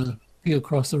 but he's going to be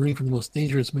across the ring from the most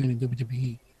dangerous man in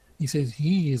WWE. He says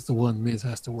he is the one Miz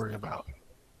has to worry about.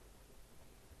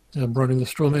 Braun the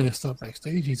Strowman is stopped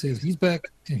backstage. He says he's back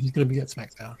and he's going to be at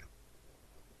SmackDown.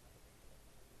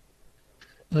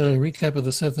 Recap of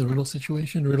the Seth and Riddle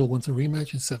situation. Riddle wants a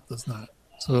rematch and Seth does not.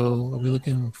 So are we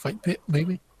looking fight pit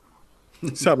maybe?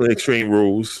 Something Extreme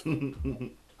Rules.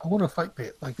 I want a fight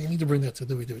pit. Like they need to bring that to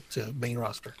WWE to main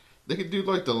roster. They could do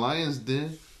like the Lions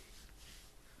did.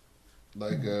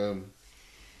 Like Ken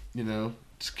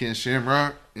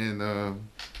Shamrock and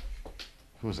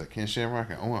who was that? Ken Shamrock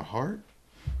and Owen Hart?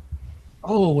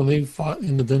 Oh, when they fought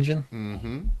in the dungeon?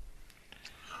 Mm-hmm.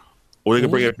 Or they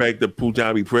could bring it back to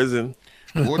Punjabi prison.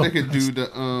 Or they could do the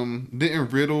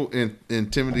didn't Riddle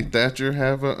and Timothy Thatcher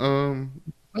have a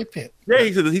fight pit? Yeah,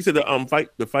 he said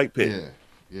the fight pit.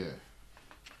 Yeah.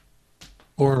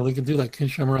 Or they could do like Ken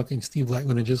Shamrock and Steve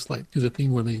Blackman and just like do the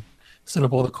thing where they set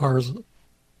up all the cars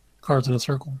in a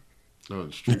circle. Oh,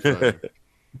 the Street Fighter.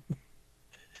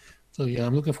 So yeah,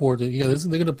 I'm looking forward to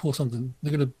they're gonna pull something.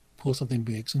 They're gonna pull something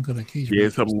big, some kind of cage. Yeah,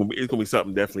 it's gonna be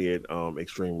something definitely at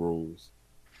Extreme Rules.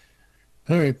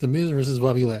 All right, The Miz versus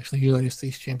Bobby Lashley, United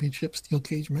States Championship steel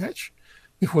cage match.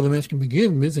 Before the match can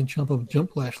begin, Miz and Ciampa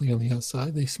jump Lashley on the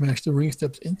outside. They smash the ring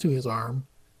steps into his arm.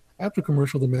 After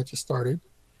commercial, the match is started.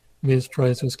 Miz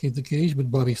tries to escape the cage,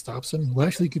 but Bobby stops him.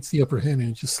 Lashley gets the upper hand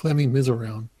and is just slamming Miz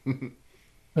around.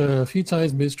 A few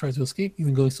times, Miz tries to escape,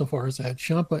 even going so far as to have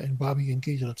Ciampa and Bobby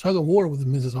engage in a tug of war with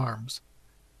Miz's arms.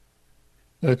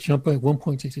 Ciampa at one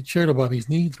point takes a chair to Bobby's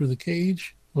knee through the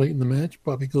cage. Late in the match,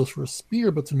 Bobby goes for a spear,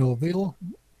 but to no avail.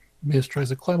 Miz tries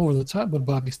to climb over the top, but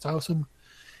Bobby stops him.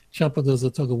 Ciampa does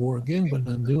the tug of war again, but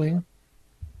undoing.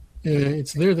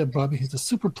 It's there that Bobby hits a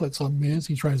superplex on Miz.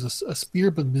 He tries a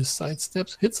spear, but Miz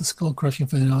sidesteps, hits a skull-crushing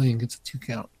finale, and gets a 2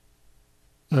 count.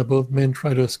 Both men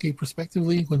try to escape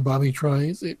respectively. When Bobby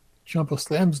tries it, Ciampa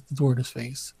slams the door in his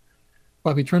face.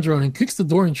 Bobby turns around and kicks the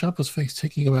door in Ciampa's face,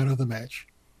 taking him out of the match.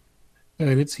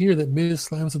 And it's here that Miz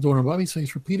slams the door on Bobby's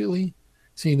face repeatedly.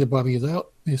 Seeing that Bobby is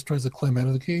out, Miz tries to climb out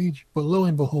of the cage, but lo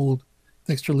and behold,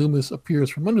 Dexter Lumis appears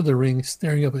from under the ring,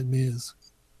 staring up at Miz.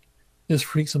 This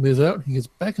freaks Miz out, and he gets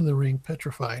back in the ring,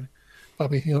 petrified.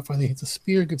 Bobby finally hits a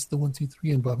spear, gets the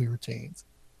 1-2-3, and Bobby retains.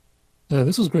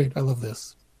 This was great. I love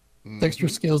this. Mm-hmm. Dexter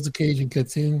scales the cage and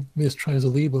gets in. Miz tries to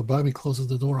leave, but Bobby closes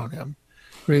the door on him.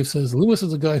 Graves says, Lumis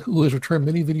is a guy who has returned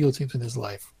many videotapes in his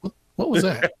life. What was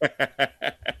that?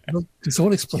 Can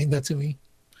someone explain that to me?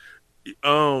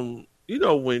 When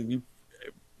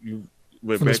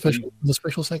went from back the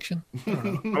special section. I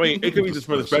don't know. I mean, it could be just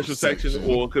for the special Special section, section.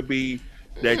 or it could be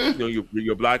that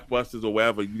your blockbusters or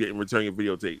whatever you didn't return your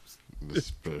videotapes. The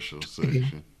special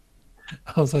section.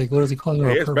 I was like, what is he calling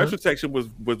her? Yeah, A pervert? special section was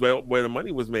where the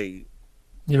money was made.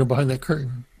 Behind that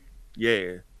curtain.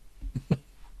 Yeah.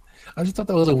 I just thought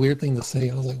that was a weird thing to say.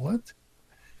 I was like, what?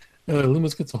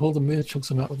 Loomis gets a hold of Miz,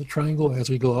 chokes him out with a triangle as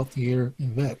we go off the air,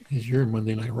 and that is your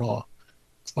Monday Night Raw.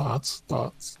 Thoughts.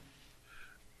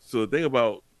 So the thing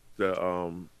about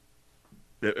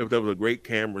if there was a great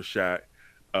camera shot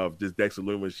of this Dexter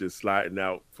Loomis just sliding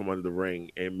out from under the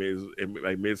ring, and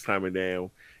Miz climbing down,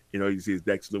 you see his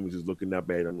Dexter Loomis just looking up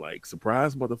at him like,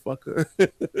 surprise, motherfucker.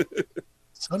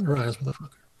 Sunrise,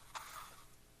 motherfucker.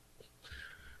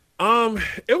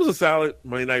 It was a solid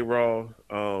Monday Night Raw.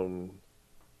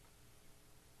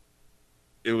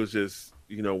 It was just,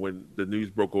 when the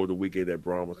news broke over the weekend that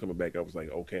Braun was coming back, I was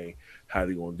like, okay, how are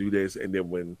they going to do this? And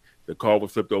then when the car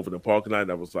was flipped over in the parking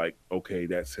lot, I was like, okay,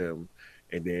 that's him.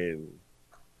 And then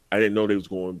I didn't know they was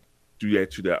going to do that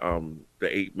to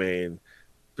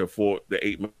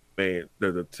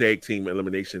the tag team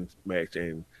elimination match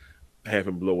and have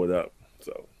him blow it up.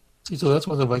 So that's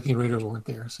why the Viking Raiders weren't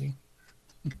there. See.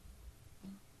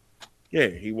 Yeah,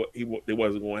 they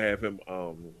wasn't going to have him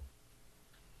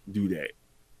do that.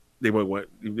 We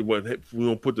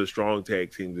won't put the strong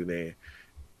tag teams in there.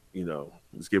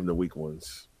 Just give them the weak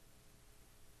ones.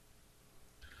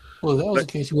 Well, if that was the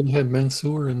case, you wouldn't have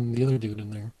Mansoor and the other dude in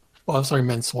there. Oh, I'm sorry,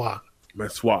 Mansoor.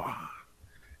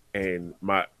 And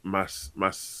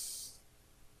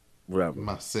whatever.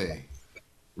 Marseille.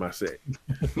 Yeah,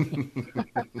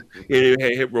 they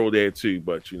had Hip Roll there too,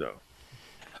 but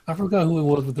I forgot who it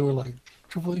was, but they were like,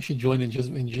 Triple H should join and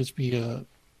just be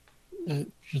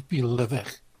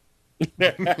Levesque. He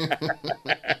had to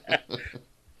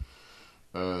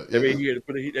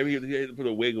put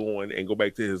a wig on and go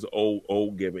back to his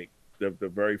old gimmick, the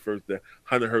very first, the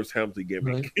Hunter Hearst Helmsley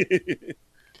gimmick. Right.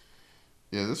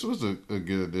 Yeah, this was a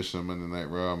good addition of Monday Night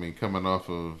Raw. I mean, coming off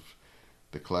of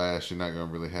the Clash, you're not going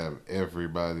to really have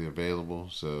everybody available,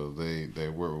 so they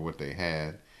worked with what they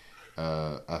had.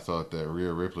 I thought that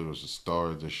Rhea Ripley was the star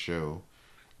of the show.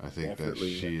 I think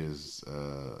Definitely, that she is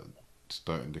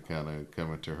starting to kind of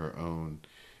come into her own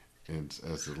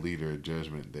as the leader of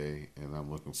Judgment Day, and I'm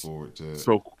looking forward to.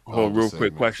 So, real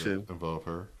quick question. Involve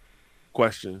her.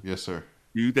 Question. Yes, sir.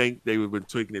 Do you think they would have been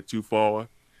taking it too far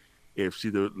if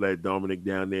she'd have let Dominic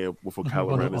down there with a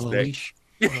collar around his neck?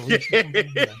 I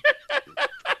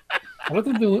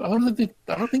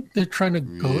don't think they're trying to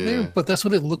go there, but that's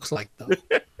what it looks like, though.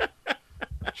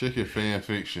 Check your fan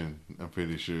fiction. I'm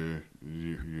pretty sure.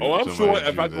 I'm sure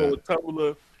if I go to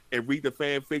Tumblr and read the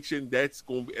fan fiction, it's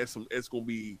gonna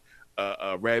be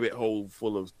a rabbit hole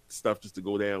full of stuff just to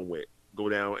go down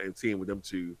and team with them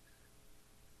two.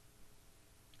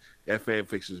 That fan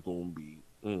fiction is gonna be.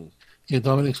 Yeah,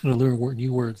 Dominic's gonna learn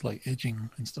new words like edging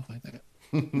and stuff like that.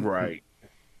 Right.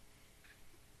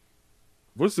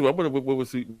 What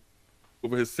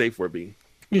would his safe word be?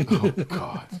 Oh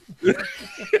God.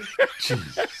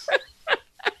 Jesus.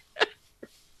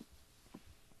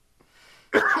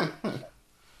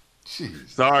 Jeez.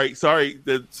 Sorry,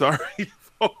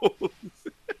 folks.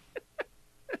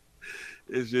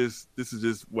 This is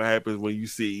just what happens when you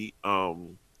see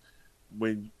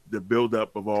when the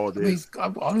buildup of all this. I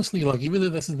mean, honestly, like, even though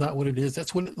this is not what it is,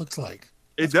 that's what it looks like.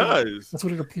 That's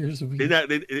what it appears to be.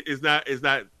 It's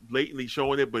not blatantly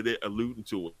showing it, but they're alluding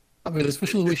to it. I mean,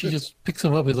 especially the way she just picks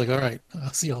him up. It's like, all right,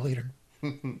 I'll see y'all later.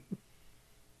 The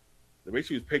way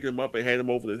she was picking him up and had him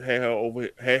over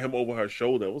her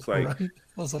shoulder. I was like, right?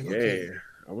 I was like, okay. Yeah.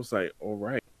 I was like, all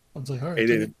right. I was like, all right.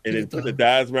 And then put the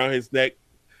thighs around his neck.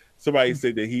 Somebody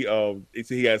said that he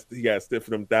got stiff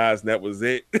for them thighs, and that was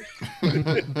it. I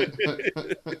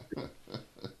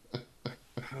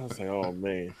was like, oh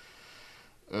man.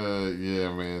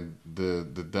 Yeah, man.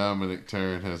 The Dominic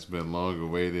turn has been long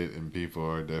awaited, and people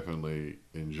are definitely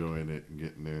enjoying it and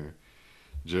getting their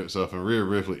jerks off. And Rhea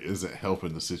Ripley isn't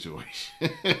helping the situation.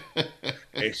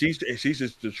 and she's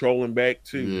just trolling back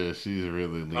too. Yeah, she's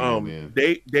really leaning in.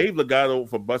 Dave Legato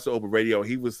from Busted Open Radio,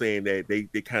 he was saying that he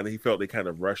felt they kind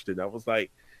of rushed it. I was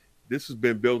like, this has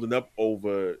been building up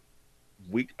over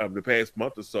the past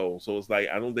month or so. So it's like,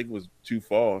 I don't think it was too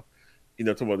far.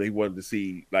 Talking about they wanted to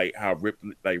see like how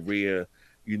Rhea,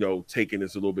 taking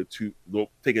this a little bit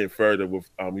taking it further with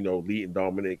leading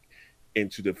Dominic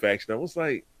into the faction. I was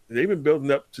like, they've been building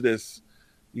up to this,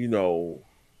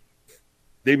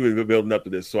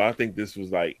 So I think this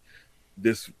was like,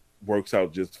 this works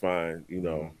out just fine,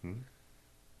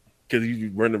 because you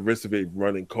run the risk of it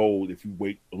running cold if you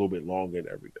wait a little bit longer and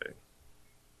everything.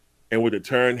 and with the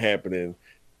turn happening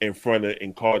in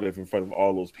Cardiff in front of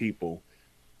all those people,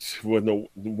 was no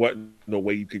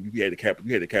way you had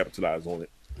to capitalize on it.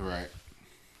 Right.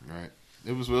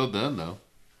 It was well done though.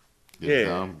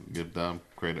 Give Dom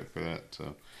credit for that.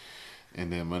 So,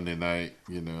 and then Monday night,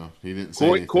 he didn't say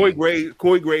anything.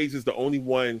 Corey Graves is the only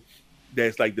one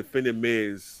that's like defending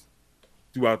Miz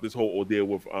throughout this whole ordeal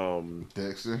with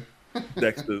Dexter.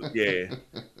 Yeah,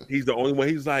 he's the only one.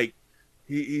 He's like,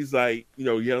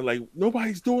 yelling like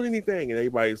nobody's doing anything, and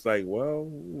everybody's like, well,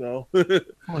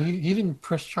 Well, he didn't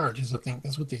press charges. I think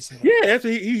that's what they said. Yeah, that's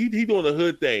what he doing the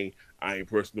hood thing. I ain't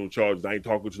pressing no charges. I ain't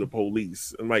talking to the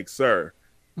police. I'm like, sir,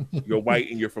 you're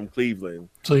white and you're from Cleveland.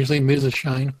 So you're saying Miz is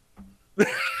shine?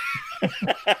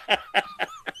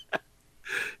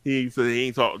 He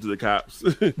ain't talking to the cops.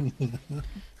 He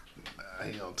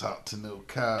don't talk to no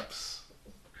cops.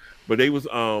 But they was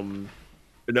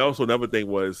and also another thing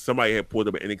was somebody had pulled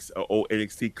up an old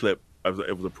NXT clip.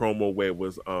 It was a promo where it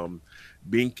was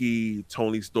Binky,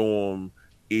 Tony Storm,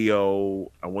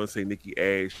 Io, I want to say Nikki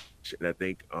Ash, and I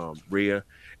think Rhea,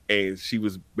 and she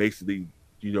was basically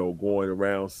going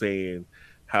around saying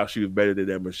how she was better than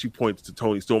them, and she pointed to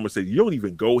Tony Storm and said, "You don't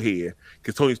even go here,"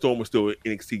 because Tony Storm was still in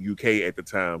NXT UK at the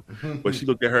time. But she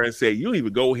looked at her and said, "You don't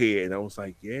even go here," and I was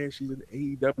like, "Yeah, she's in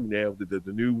AEW now,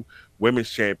 the new women's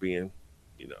champion."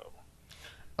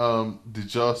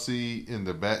 Did y'all see in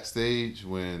the backstage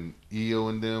when Io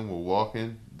and them were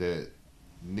walking that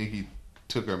Nikki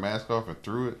took her mask off and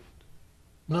threw it?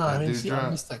 No, I didn't see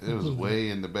that. It was way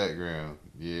in the background.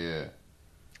 Yeah.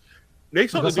 They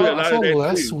started to do that a lot of that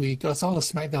last week. I saw the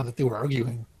SmackDown that they were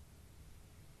arguing.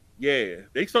 Yeah,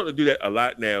 they started to do that a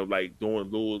lot now, like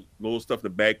doing little stuff in the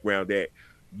background that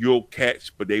you'll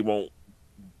catch, but they won't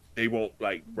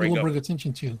like bring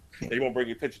attention to. They won't bring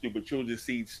attention to, but you'll just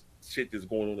see shit that's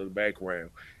going on in the background,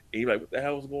 and you're like, "What the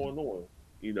hell is going on?"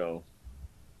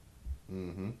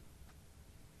 Mm-hmm.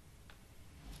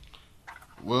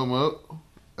 Well, Mo,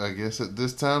 I guess at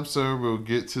this time, sir, we'll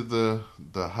get to the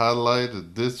highlight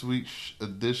of this week's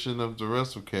edition of the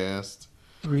WrassleCast.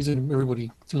 The reason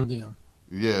everybody tuned in.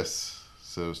 Yes.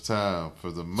 So it's time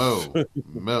for the Mo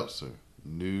Meltzer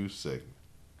News Segment.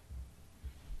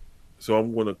 So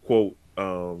I'm going to quote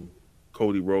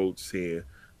Cody Rhodes saying,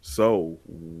 "So,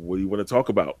 what do you want to talk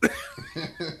about?"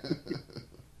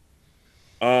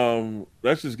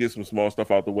 Let's just get some small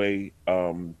stuff out the way.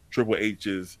 Triple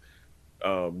H's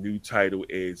new title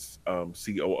is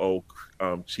COO,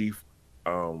 Chief.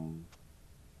 Was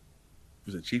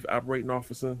it Chief Operating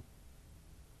Officer?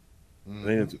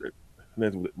 Mm-hmm.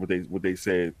 That's what they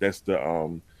said. That's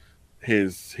the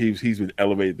he's been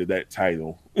elevated to that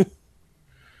title.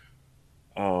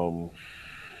 So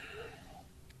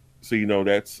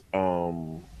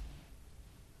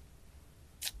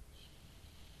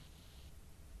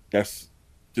that's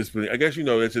just I guess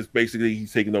that's just basically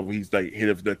he's taking over. He's like head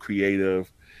of the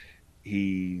creative.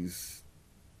 He's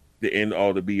the end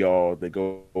all the be all that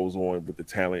goes on with the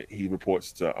talent. He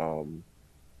reports to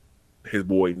his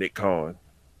boy Nick Khan.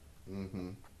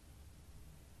 Mm-hmm.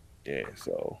 Yeah.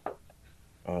 So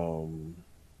hold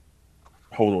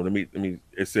on. Let me.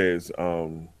 It says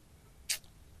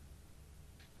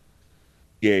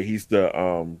yeah, he's the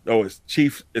it's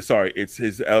chief. Sorry, it's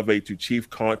his elevate to chief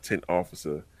content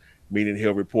officer, meaning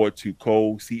he'll report to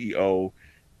co-CEO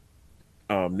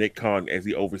Nick Khan as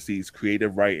he oversees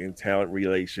creative writing, talent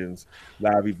relations,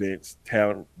 live events,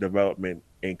 talent development,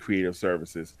 and creative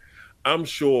services. I'm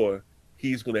sure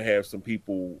he's going to have some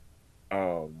people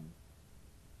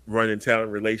running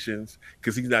talent relations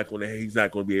because he's not going to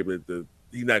be able to.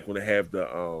 He's not going to have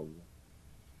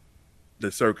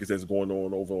the circus that's going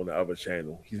on over on the other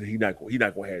channel. He's not going to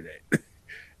have that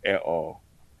at all.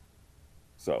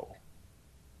 So,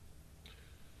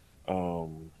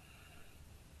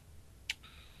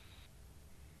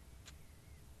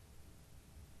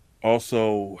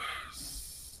 also,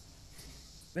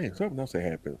 man, something else that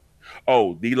happened.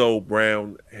 Oh, D'Lo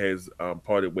Brown has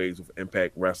parted ways with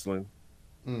Impact Wrestling.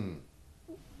 I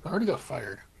already got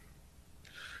fired.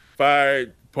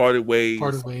 Parted ways.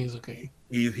 Parted ways. Okay.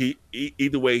 He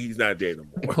either way, he's not there no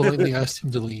more. I politely asked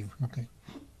him to leave. Okay.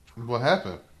 What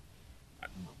happened?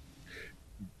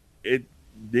 It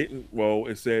didn't. Well,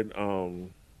 it said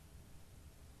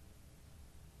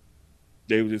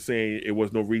they were just saying it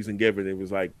was no reason given. It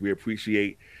was like, we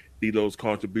appreciate D'Lo's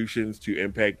contributions to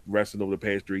Impact Wrestling over the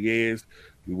past 3 years.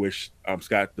 We wish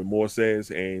Scott D'Amore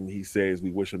says, and he says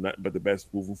we wish him nothing but the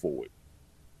best moving forward.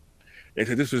 They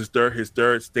said this was his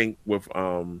third stint with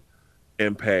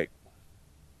Impact.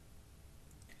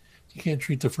 You can't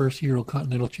treat the first Euro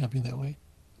Continental Champion that way.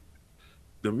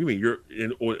 or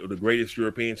the greatest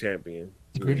European champion.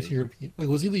 The greatest European. Wait,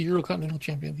 was he the Eurocontinental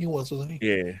champion? He was, wasn't he?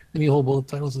 Yeah. And he hold both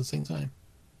titles at the same time.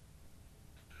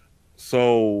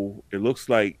 So it looks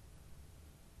like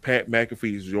Pat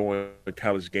McAfee's joined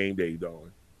College Game Day,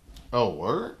 Dawn. Oh,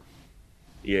 word?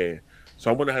 Yeah.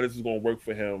 So I wonder how this is going to work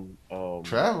for him.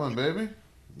 Traveling, baby.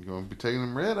 You're going to be taking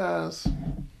them red eyes.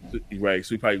 Right.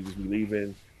 So he probably just be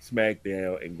leaving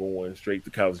SmackDown and going straight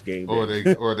to College Game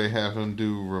Day. Or they have him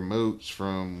do remotes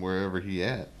from wherever he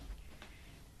at.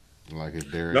 Like if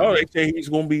they're No, they say he's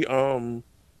going to be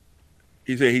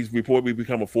he said he's reportedly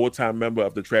become a full-time member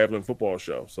of the Traveling Football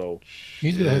Show. So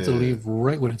he's gonna have to leave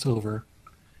right when it's over.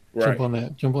 Right.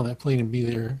 Jump on that plane and be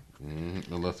there.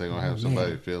 Unless they're gonna have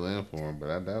somebody fill in for him, but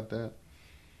I doubt that.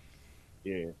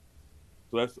 Yeah.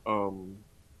 So that's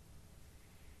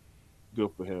good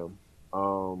for him.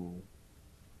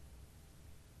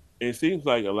 It seems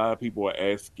like a lot of people are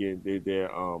asking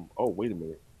they're oh, wait a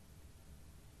minute.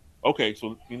 Okay,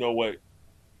 so you know what?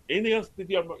 Anything else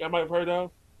that I might have heard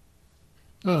of?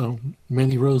 Oh,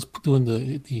 Mandy Rose doing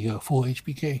the full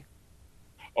HBK.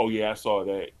 Oh yeah, I saw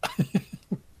that.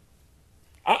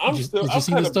 Did you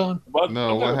see this, Don?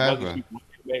 No, what happened?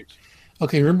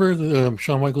 Okay, remember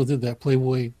Shawn Michaels did that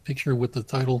Playboy picture with the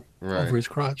title over his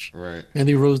crotch? Right.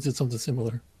 Mandy Rose did something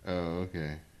similar. Oh,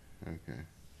 okay.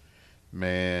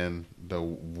 Man, the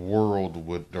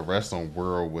wrestling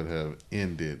world would have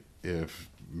ended if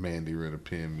Mandy would have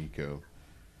pinned Miko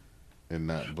and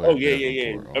not. Oh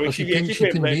yeah. I mean, she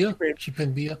pinned Mia. She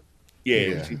pinned Mia.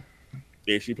 Yeah.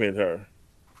 She pinned her.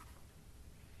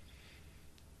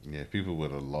 Yeah, people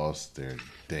would have lost their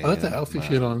damn. I like the outfit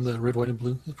she had on, the red, white, and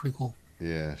blue. It's pretty cool.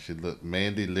 Yeah, she looked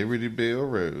Mandy Liberty Bell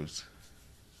Rose.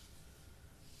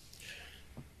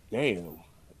 Damn.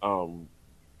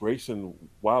 Grayson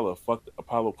Waller fucked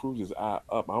Apollo Crews' eye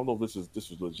up. I don't know if this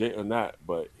was legit or not,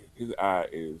 but his eye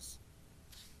is.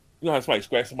 You know how somebody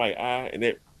scratch somebody's eye and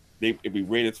it be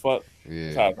red as fuck?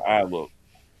 Yeah. That's how his eye look.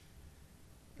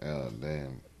 Oh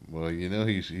damn. Well, you know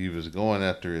he was going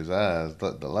after his eyes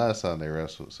the last time they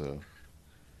wrestled, so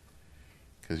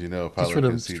because you know Apollo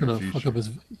can see the future. Fuck up his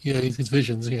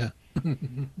visions. Yeah.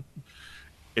 And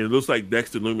it looks like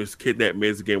Dexter Lumis kidnapped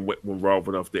Miz again when Raw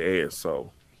went off the air.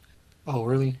 So. Oh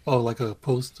really? Oh, like a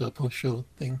post show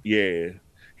thing. Yeah,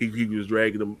 he was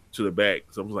dragging him to the back.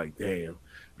 So I was like, damn,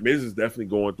 Miz is definitely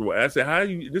going through it. And I said, how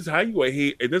you are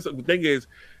here? And the thing is,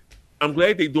 I'm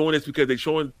glad they're doing this because they're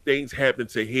showing things happening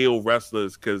to heel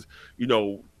wrestlers. Because you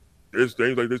know, there's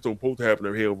things like this don't supposed to happen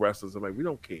to heel wrestlers. I'm like, we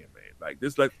don't care, man. Like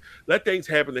this, let things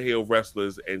happen to heel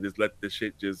wrestlers and just let the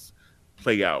shit just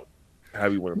play out how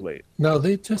you want to play it. Now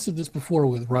they tested this before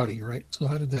with Roddy, right? So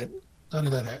how did that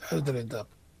end up?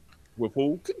 With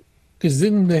who? Because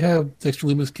didn't they have Dexter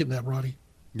Lumis kidnap Roddy?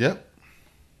 Yep.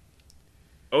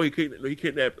 Oh, he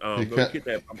kidnapped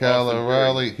Kyle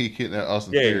O'Reilly. He kidnapped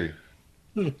Austin Theory.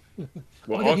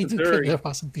 Well, Austin Theory.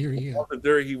 Austin Theory. Yeah. Austin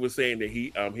Theory. He was saying that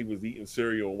he was eating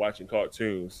cereal and watching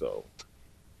cartoons. So.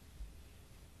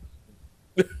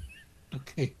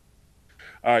 Okay.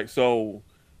 All right. So,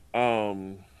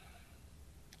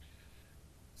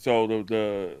 So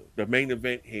the main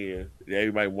event here that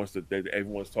everyone's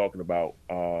talking about.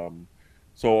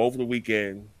 So over the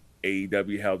weekend,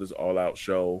 AEW held this All Out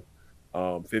show,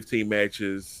 15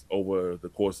 matches over the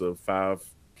course of 5+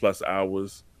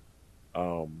 hours.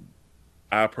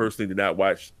 I personally did not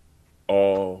watch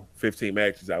all 15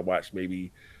 matches. I watched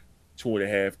maybe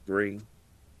 2.5, 3.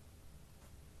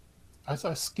 I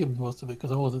skimmed most of it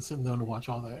because I wasn't sitting down to watch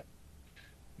all that.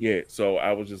 Yeah, so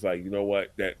I was just like, you know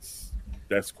what, that's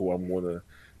cool. I'm gonna,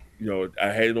 I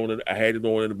had it on in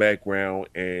the background,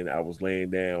 and I was laying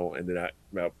down, and then I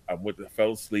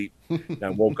fell asleep, and I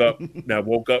woke up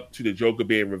to the Joker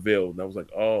being revealed, and I was like,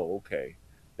 oh, okay,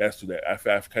 that's what that. I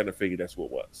kind of figured that's what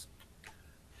it was.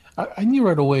 I knew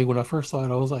right away when I first saw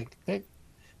it. I was like, hey,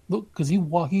 look, because he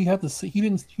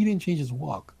didn't change his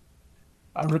walk.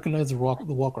 I recognized the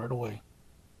walk right away.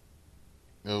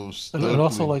 And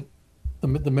also like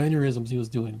the mannerisms he was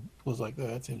doing was like,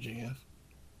 that's MJF.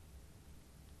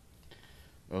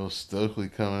 Oh, Stokely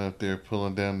coming up there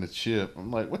pulling down the chip.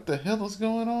 I'm like, what the hell is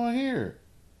going on here?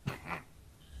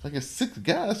 Like, it's 6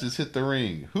 guys just hit the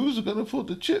ring. Who's going to pull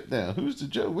the chip down? Who's the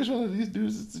Joker? Which one of these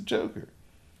dudes is the Joker?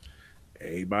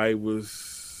 Everybody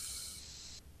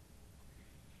was.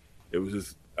 It was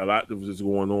just a lot that was just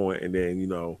going on, and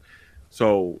then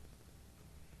so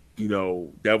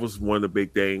that was one of the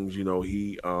big things.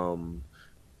 He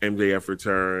MJF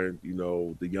returned.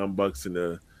 The Young Bucks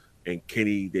and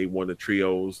Kenny, they won the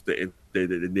trios, the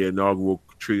inaugural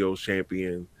trios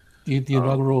champion. The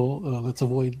inaugural Let's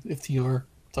Avoid FTR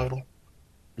title.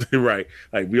 Right.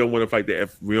 Like we don't want to fight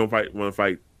we don't want to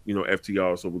fight,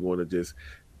 FTR, so we're going to just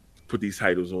put these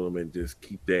titles on them and just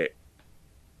keep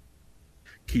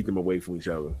them away from each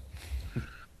other.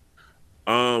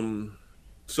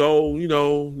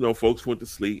 So folks went to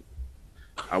sleep.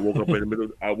 I woke up in the middle.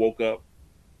 I woke up,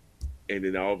 and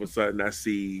then all of a sudden I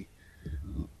see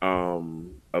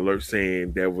alert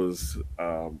saying there was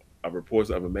a report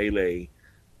of a melee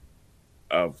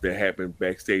that happened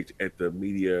backstage at the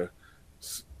media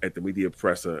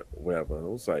presser, whatever. And I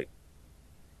was like,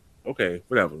 okay,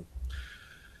 whatever.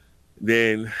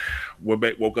 Then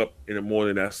woke up in the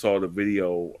morning. I saw the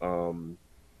video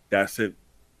that I sent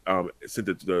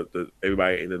it to the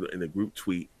everybody in the group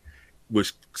tweet,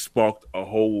 which sparked a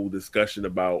whole discussion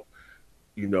about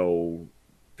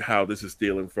how this is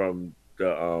stealing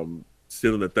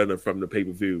the thunder from the pay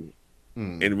per view,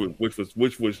 and which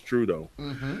was true though.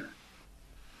 Mm-hmm.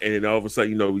 And then all of a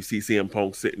sudden, we see CM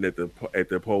Punk sitting at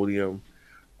the podium.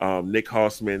 Nick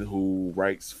Hossman, who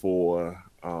writes for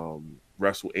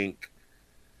Wrestle Inc.,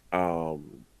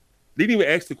 didn't even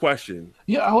ask the question.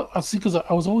 Yeah, I see, because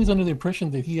I was always under the impression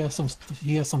that he has some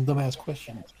dumbass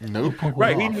questions. Nope.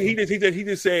 Right. He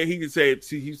just said Nick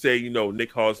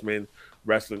Hossman,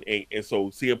 Wrestling Inc., and so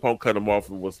CM Punk cut him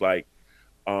off and was like,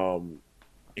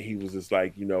 he was just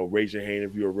like, raise your hand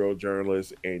if you're a real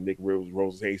journalist. And Nick rose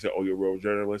his hand. He said, "Oh, you're a real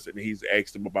journalist." And he's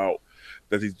asked him about,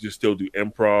 does he just still do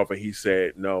improv? And he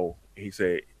said no. He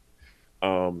said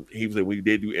he was like, we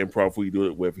did do improv. We do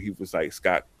it with. He was like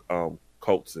Scott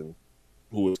Colson,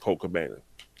 who was Colt Cabana.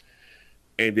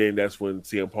 And then that's when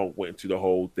CM Punk went into the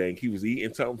whole thing. He was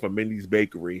eating something from Mindy's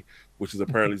Bakery, which is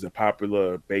apparently a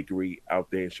popular bakery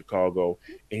out there in Chicago,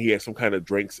 and he had some kind of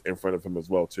drinks in front of him as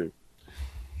well too.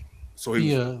 So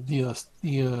the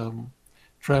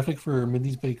traffic for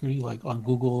Mindy's Bakery, like on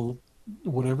Google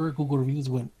reviews,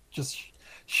 went just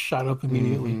shot up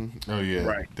immediately. Mm-hmm. Oh yeah,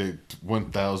 right. They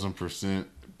 1,000%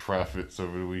 profits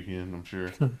over the weekend. I'm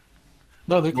sure.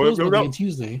 No, they're closed Monday and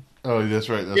Tuesday. Oh, that's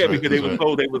right. Because they was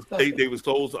closed. They was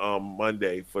closed on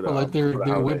Monday for the their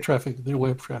web traffic. Their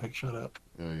web traffic shut up.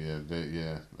 Oh yeah,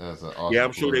 that's an awesome. Yeah,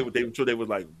 I'm sure they was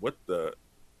like, what the?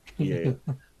 Yeah.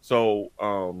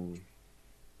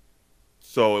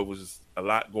 So it was a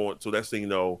lot going. So that's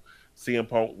CM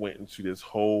Punk went into this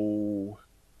whole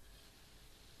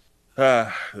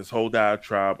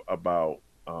diatribe about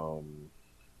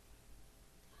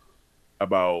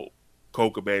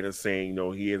Colt Cabana, saying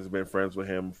he has been friends with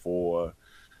him for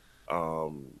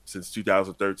since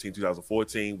 2013,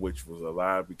 2014, which was a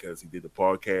lie because he did the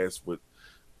podcast with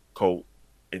Colt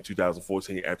in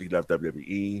 2014 after he left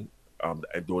WWE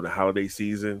during the holiday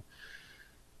season.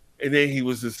 And then he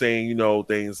was just saying,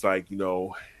 things like, he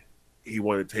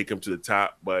wanted to take him to the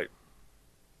top, but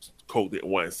Colt didn't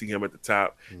want to see him at the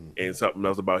top. Mm-hmm. And something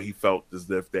else about he felt as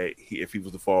if that if he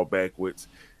was to fall backwards,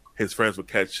 his friends would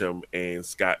catch him and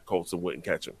Scott Colson wouldn't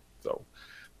catch him. So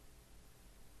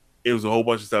it was a whole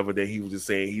bunch of stuff. And then he was just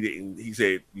saying he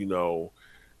said,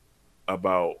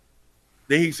 about,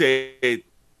 then he said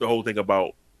the whole thing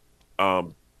about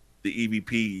the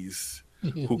EVPs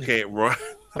who can't run.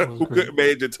 Who couldn't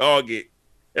manage a target.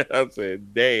 I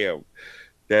said, damn,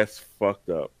 that's fucked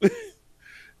up.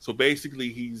 So basically,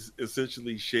 he's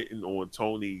essentially shitting on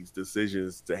Tony's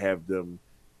decisions to have them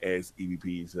as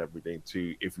EVPs and everything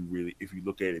too, if you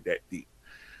look at it that deep.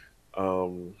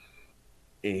 And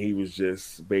he was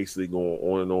just basically going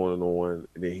on and on and on.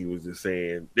 And then he was just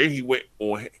saying, then he went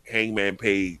on Hangman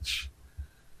Page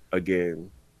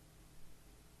again,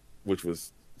 which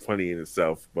was funny in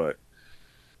itself, but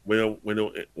went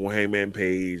on Hangman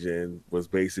Page and was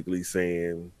basically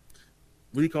saying,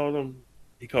 what do you call them?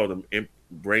 He called them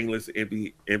brainless,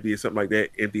 empty or something like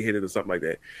that, empty-headed or something like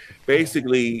that.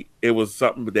 Basically, it was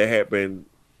something that happened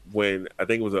when I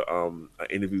think it was an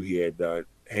interview he had done,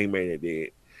 Hangman had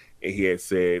did, and he had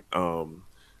said,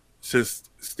 since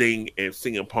Sting and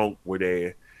CM Punk were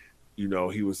there, he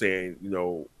was saying,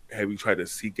 have you tried to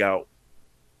seek out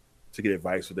to get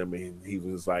advice from them? And he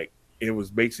was like, it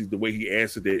was basically the way he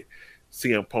answered it,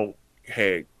 CM Punk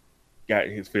had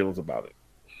gotten his feelings about it.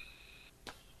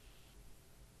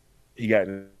 He got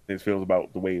his feelings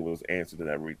about the way it was answered and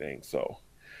everything. So,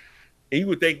 and you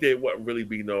would think there wouldn't really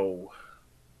be no,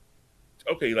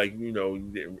 okay, like, you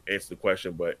didn't answer the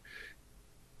question, but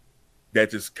that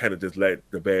just kind of just let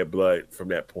the bad blood from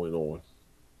that point on.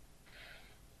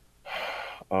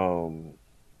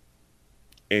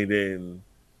 And then,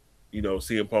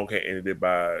 CM Punk had ended it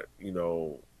by,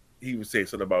 he was saying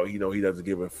something about, he doesn't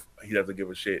give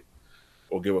a shit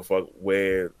or give a fuck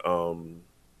where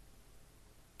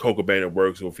Colt Cabana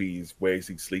works, or if he's where he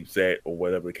sleeps at, or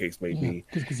whatever the case may be.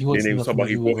 Because he Then wants they was nothing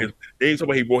talking to about do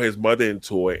with he brought his mother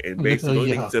into it, and basically the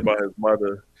only thing he said about his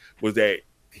mother was that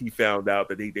he found out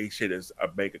that they shared a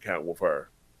bank account with her.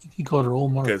 He called her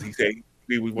old Martha because he said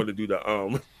we want to do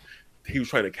the he was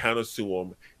trying to countersue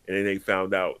him, and then they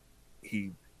found out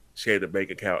he shared a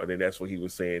bank account, and then that's when he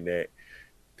was saying that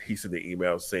he sent the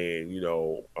email saying,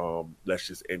 let's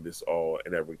just end this all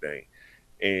and everything.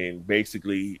 And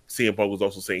basically, CM Punk was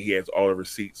also saying he has all the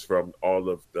receipts from all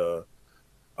of the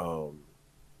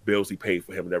bills he paid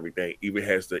for him and everything. Even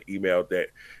has the email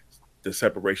the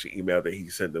separation email that he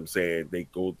sent them saying they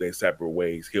go their separate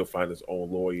ways. He'll find his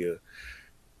own lawyer,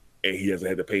 and he doesn't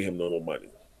have to pay him no money.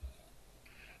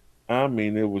 I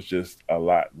mean, it was just a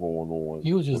lot going on.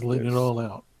 He was just letting it all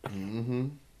out. Mm-hmm.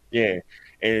 Yeah,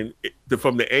 and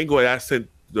from the angle that I sent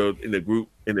in the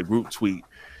group tweet,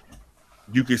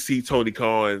 you could see Tony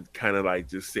Khan kind of like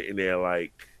just sitting there,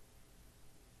 like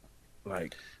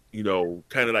kind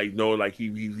of like knowing like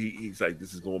he's like,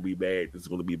 this is gonna be bad. This is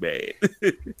gonna be bad.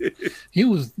 He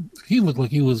looked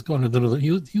like he was going to do.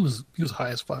 He was high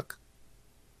as fuck.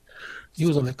 He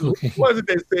was on that cocaine. What was it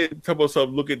that said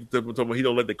something? Look at the he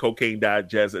don't let the cocaine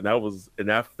digest, and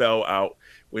I fell out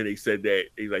when they said that.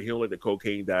 He's like, he don't let the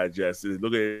cocaine digest. And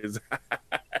look at his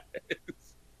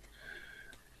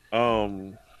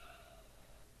eyes.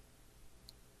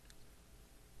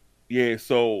 Yeah.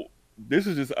 So this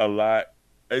is just a lot.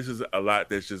 This is a lot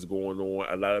that's just going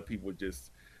on. A lot of people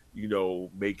just,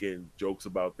 making jokes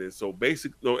about this. So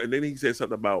basically, and then he said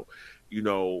something about,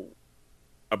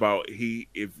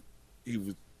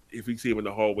 if he see him in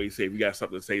the hallway, say, if you got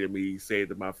something to say to me, say it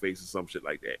to my face or some shit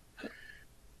like that.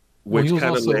 Which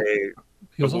kind of led.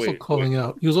 He was also calling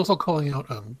out. He was also calling out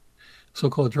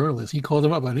so-called journalists. He called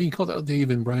them out by name. He called out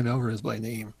Dave and Brian Alvarez by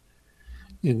name,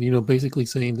 and basically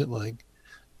saying that like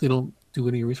they don't do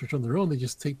any research on their own. They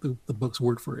just take the book's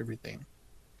word for everything.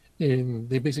 And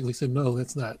they basically said, no,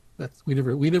 we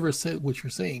never said what you're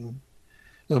saying.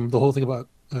 The whole thing about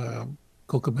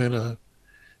Colt Cabana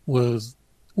was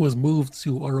moved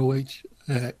to ROH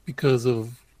because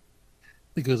of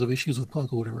issues with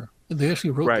Punk or whatever. And they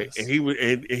actually wrote right. this.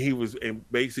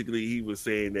 And basically he was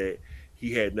saying that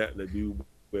he had nothing to do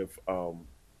with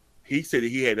he said that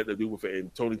he had nothing to do with it,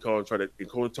 and Tony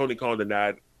Khan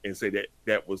denied and said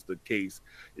that was the case.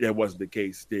 That wasn't the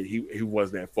case. That he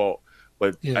wasn't at fault.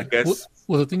 But yeah. I guess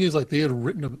the thing is, like, they had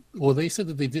written. Well, they said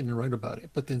that they didn't write about it,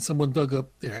 but then someone dug up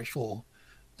their actual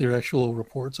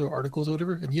reports or articles or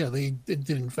whatever, and yeah, they did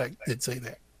in fact say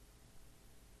that.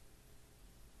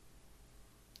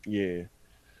 Yeah.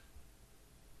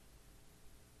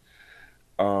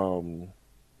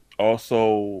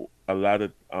 Also, a lot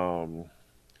of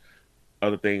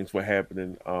other things were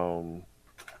happening.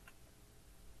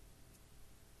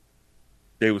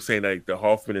 They were saying like the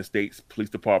Hoffman Estates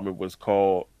Police Department was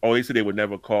called. Oh, they said they were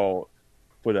never called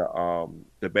for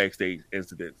the backstage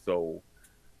incident. So,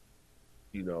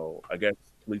 I guess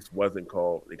police wasn't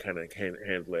called. They kind of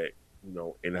handled it,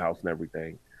 in the house and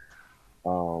everything.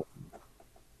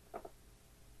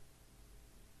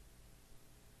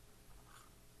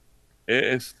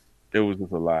 It was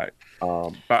just a lot.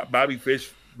 Bobby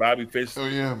Fish. Oh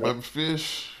yeah, Bobby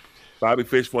Fish. Bobby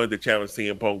Fish wanted to challenge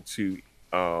CM Punk to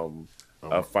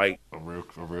a fight, a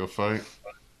real fight.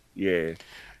 Yeah,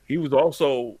 he was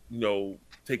also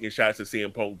taking shots at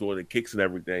CM Punk doing the kicks and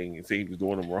everything, and saying he was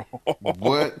doing them wrong.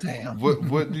 What? Damn.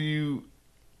 What do you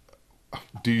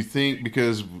think?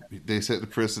 Because they set the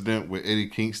precedent with Eddie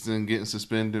Kingston getting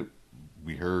suspended.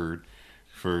 We heard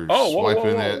for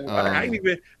swiping at. I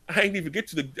ain't even get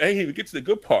to the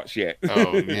good parts yet.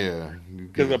 Oh yeah,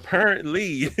 because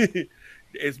apparently.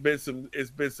 It's been some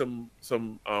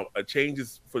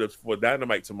changes for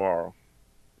Dynamite tomorrow.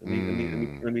 Let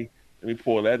me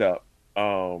pull that up.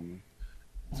 So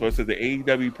it says the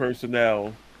AEW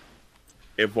personnel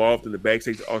involved in the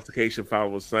backstage altercation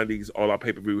following Sunday's All Out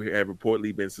pay-per-view have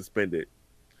reportedly been suspended.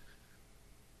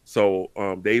 So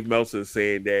Dave Meltzer is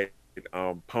saying that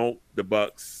Punk, the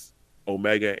Bucks,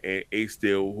 Omega, and Ace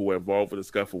Steel, who were involved in the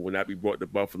scuffle, will not be brought to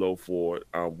Buffalo for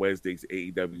Wednesday's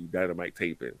AEW Dynamite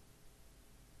taping.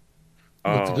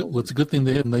 Well, it's a good thing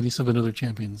they had 97 other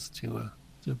champions to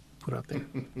put out there.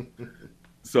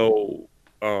 So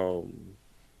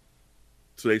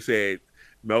they said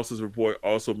Meltzer's report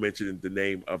also mentioned the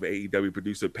name of AEW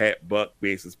producer Pat Buck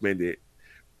being suspended,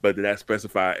 but did not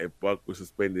specify if Buck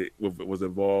was was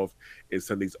involved in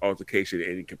Sunday's altercation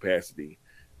in any capacity.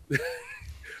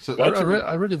 So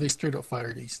I read that they straight up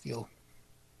fired Ace Steel.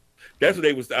 That's what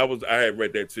they was. I had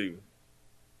read that too.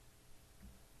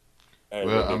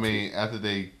 Well, I mean, after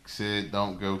they said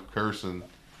don't go cursing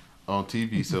on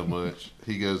TV so much.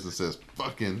 He goes and says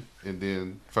 "fucking," and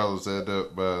then follows that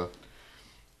up by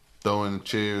throwing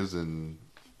chairs and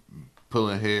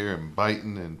pulling hair and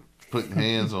biting and putting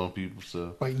hands on people.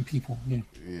 So Biting people, yeah.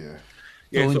 yeah.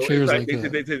 Yeah, Throwing so chairs it's like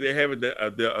like they haven't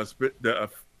the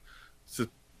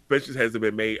suspensions hasn't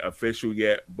been made official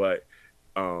yet, but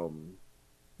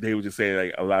they were just saying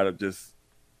like a lot of just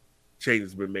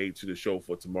changes been made to the show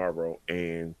for tomorrow,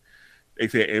 and they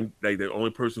said like the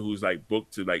only person who's like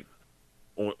booked to like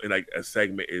on like a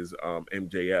segment is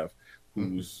MJF,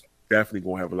 who's definitely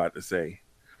gonna have a lot to say.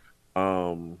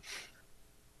 And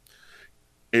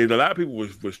a lot of people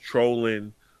was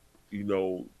trolling, you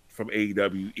know, from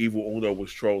AEW. Evil Uno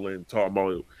was trolling, talking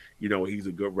about, you know, he's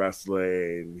a good wrestler,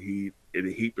 and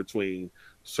the heat between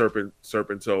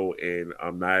Serpento and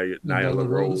Nyla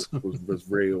Rose was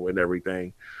real and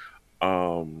everything.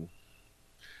 The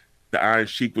Iron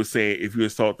Sheik was saying, if you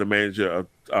assault the manager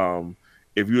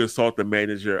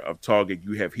of Target,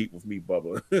 you have heat with me,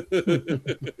 Bubba.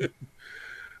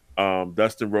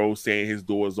 Dustin Rhodes saying his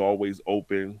door is always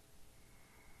open.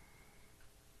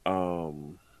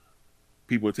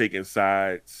 People taking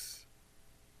sides.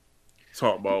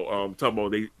 Talking about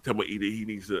either he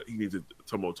needs to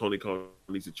talking about Tony Khan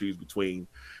needs to choose between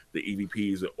the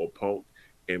EVPs or Punk,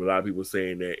 and a lot of people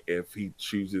saying that if he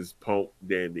chooses Punk,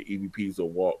 then the EVPs will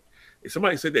walk. And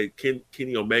somebody said that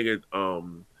Kenny Omega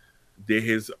did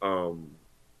his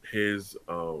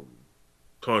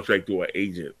contract through an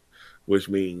agent, which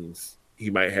means he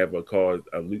might have a clause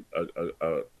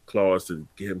to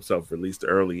get himself released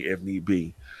early if need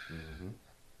be.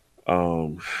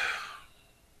 But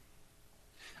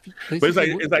it's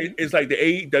like the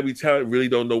AEW talent really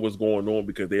don't know what's going on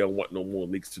because they don't want no more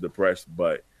leaks to the press.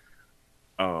 But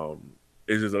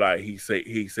it's just a lot. He say,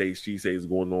 she says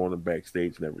going on in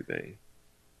backstage and everything.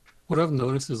 What I've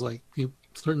noticed is like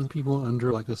certain people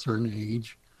under like a certain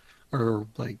age are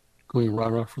like going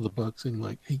rah for the Bucks and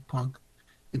like hate Punk,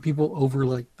 and people over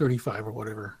like 35 or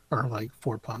whatever are like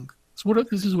for Punk. So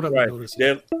this is what I've noticed.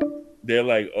 They're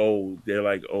like,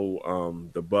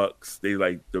 the Bucks. They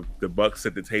like the Bucks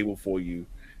set the table for you.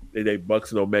 They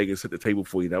Bucks and Omega set the table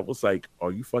for you. That was like,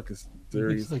 are you fucking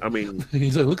serious? Like, I mean,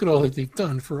 he's like, look at all that they've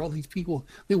done for all these people.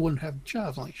 They wouldn't have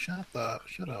jobs. I'm like, shut up.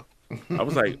 I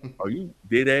was like, are you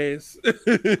dead ass?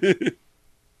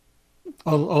 the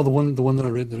one that I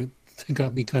read that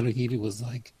got me kind of heated was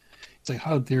like, it's like,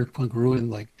 how dare Punk ruin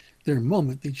like their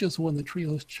moment? They just won the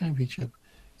Trios Championship,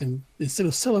 and instead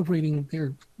of celebrating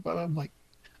but I'm like,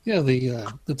 yeah,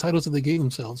 the titles that they gave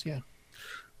themselves, yeah.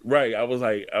 Right. I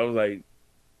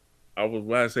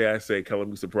said, Colin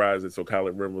be surprised, and so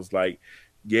Colin Rim was like,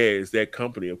 yeah, it's that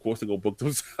company. Of course they're gonna book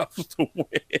themselves to win.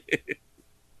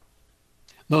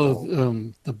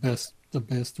 No, the best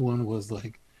one was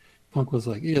like, Punk was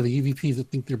like, yeah, the EVPs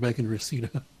that think they're back in Reseda.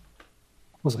 I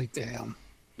was like, damn.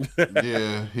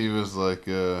 Yeah, he was like,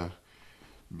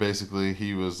 basically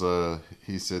he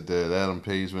said that Adam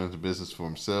Page went into business for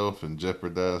himself and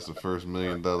jeopardized the first $1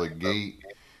 million gate,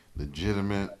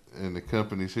 legitimate in the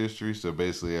company's history. So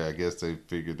basically, I guess they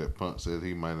figured that Punk said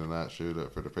he might have not showed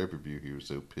up for the pay-per-view. He was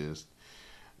so pissed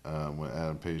when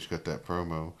Adam Page cut that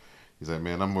promo. He's like,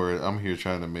 man, I'm worried. I'm here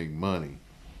trying to make money.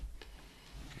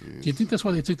 Yes. Do you think that's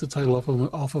why they took the title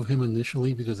off of him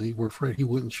initially, because they were afraid he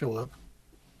wouldn't show up?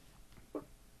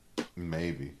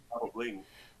 Maybe. Probably.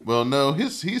 Well, no,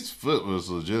 his foot was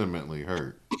legitimately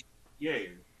hurt. Yeah.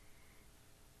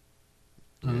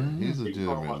 He's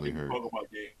legitimately hurt. Talking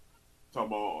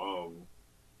about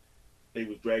they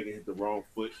was dragging the wrong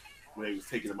foot when they was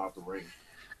taking him out the ring.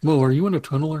 Mo, are you in a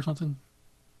tunnel or something?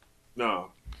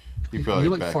 No. He probably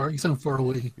You're like far. You sound far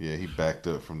away. Yeah, he backed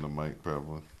up from the mic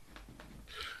probably.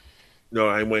 No,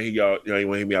 I didn't want to hear y'all.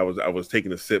 You know, I was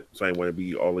taking a sip, so I didn't want to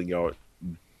be all in y'all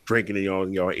drinking in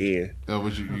y'all ear. Oh,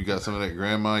 you got some of that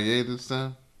Grandma Ye this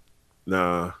time?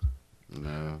 Nah.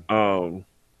 No.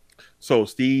 So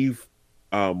Steve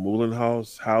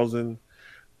Muhlenhausen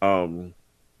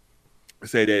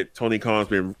said that Tony Khan's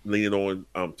been leaning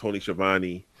on Tony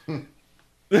Schiavone.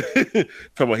 Talking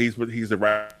about he's the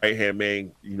right hand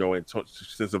man, you know, and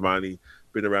since Schiavone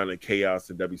been around in chaos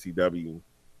in WCW,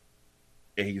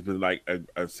 and he's been like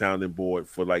a sounding board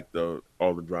for like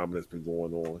all the drama that's been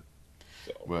going on.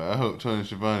 So. Well, I hope Tony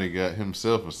Schiavone got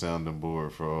himself a sounding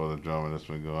board for all the drama that's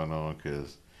been going on,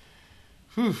 because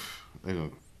they're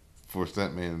gonna force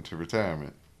that man into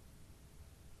retirement.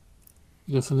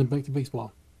 You gotta send him back to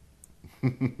baseball.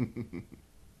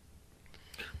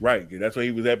 Right, that's where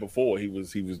he was at before. He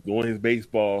was doing his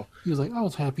baseball. He was like, I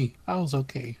was happy. I was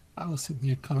okay. I was sitting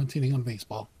here commentating on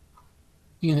baseball.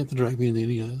 You didn't have to drag me into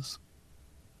any of this.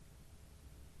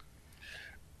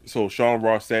 So Sean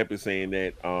Ross Sapp is saying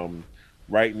that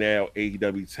right now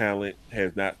AEW talent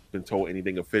has not been told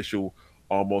anything official.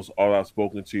 Almost all I've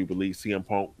spoken to believe CM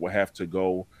Punk will have to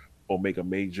go or make a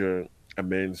major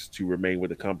amends to remain with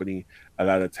the company. A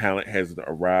lot of talent hasn't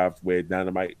arrived where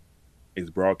Dynamite is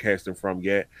broadcasting from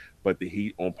yet, but the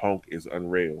heat on Punk is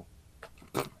unreal.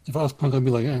 If I was Punk, I'd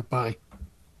be like, bye.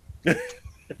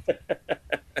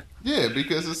 Yeah,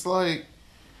 because it's like,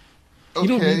 okay. You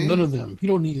don't need none of them. You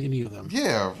don't need any of them.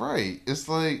 Yeah, right. It's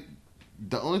like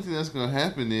the only thing that's going to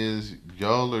happen is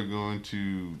y'all are going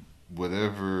to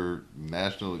whatever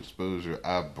national exposure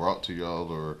I brought to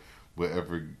y'all or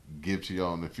whatever give to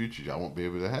y'all in the future. Y'all won't be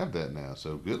able to have that now.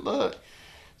 So good luck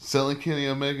selling Kenny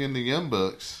Omega and the Young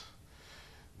Bucks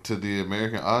to the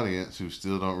American audience who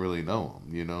still don't really know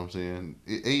them. You know what I'm saying?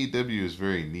 AEW is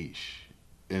very niche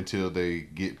until they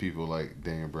get people like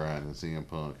Dan Bryan and CM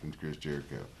Punk and Chris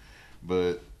Jericho.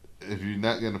 But if you're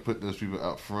not going to put those people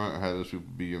out front or have those people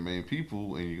be your main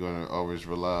people and you're going to always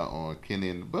rely on Kenny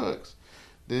and the Bucks,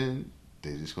 then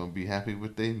they're just going to be happy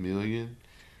with their million,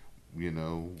 you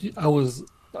know. I was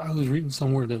reading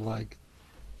somewhere that like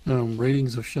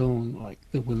ratings have shown like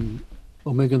that when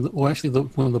Omega,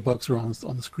 when the Bucks are on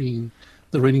the screen,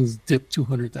 the ratings dipped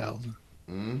 200,000.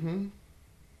 Mm-hmm.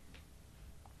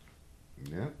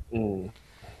 Yep.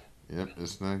 Yep,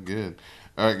 it's not good.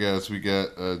 All right, guys, we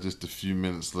got just a few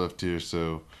minutes left here,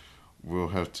 so we'll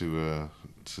have to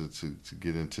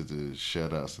get into the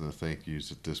shout-outs and the thank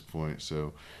yous at this point.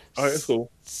 So, all right, that's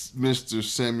cool. Mr.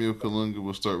 Samuel Kalunga,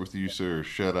 we'll start with you, sir.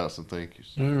 Shout-outs and thank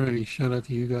yous. All righty, shout out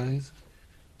to you guys.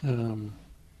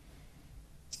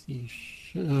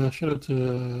 Shout out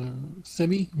to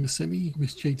Miss Semi,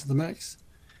 Miss J to the max,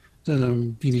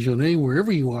 Didi Jonet,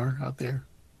 wherever you are out there.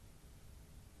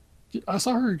 I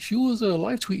saw her. She was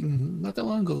live tweeting not that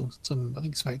long ago. I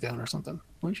think SmackDown or something,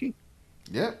 wasn't she?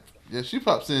 Yep. Yeah, she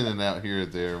pops in and out here or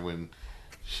there when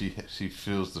she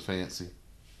feels the fancy.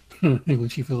 When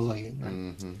she feels like it. Right?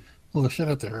 Mm-hmm. Well, shout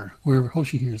out to her wherever. Hope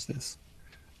she hears this.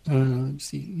 Let's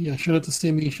see. Yeah, shout out to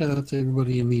Simi. Shout out to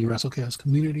everybody in the WrassleCast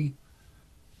community.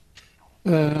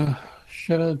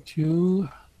 Shout out to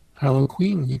Hallow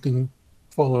Queen. You can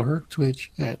follow her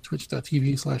Twitch at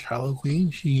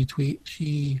twitch.tv/HallowQueen.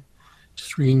 She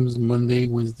streams Monday,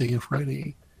 Wednesday, and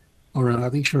Friday around, I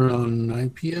think she's around 9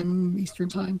 p.m. Eastern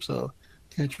time. So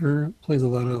catch her. Plays a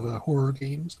lot of horror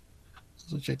games.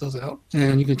 So check those out.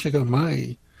 And you can check out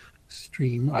my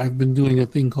stream. I've been doing a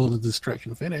thing called the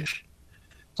Distraction Finish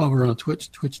over on Twitch,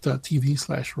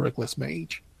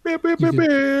 twitch.tv/RecklessMage. You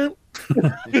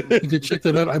can check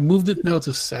that out. I moved it now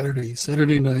to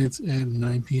Saturday nights at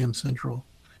 9 p.m. Central.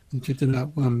 And check it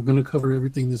out. I'm going to cover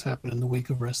everything that's happened in the wake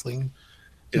of wrestling.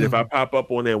 And if I pop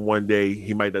up on there one day,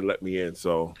 he might not let me in.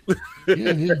 So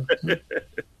yeah.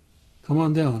 Come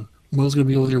on down. Mo's going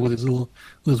to be over there with his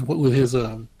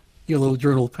yellow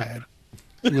journal pad.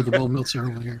 With the Mo Meltzer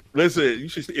over here. Listen, you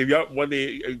should, if y'all one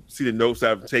day see the notes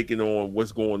I've taken on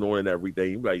what's going on and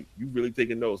everything, you're like, you really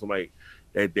taking notes? I'm like,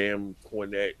 that damn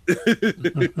cornet.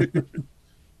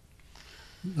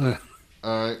 All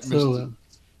right. So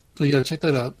yeah, check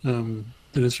that out. The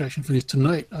Distraction Finish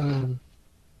tonight.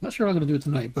 Not sure I'm going to do it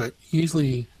tonight, but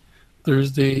usually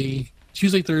Tuesday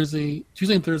and Thursday,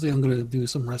 I'm going to do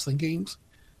some wrestling games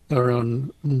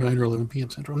around 9 or 11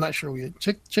 p.m. Central. I'm not sure yet.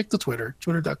 Check the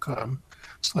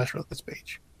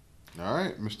twitter.com/RecklessPage. All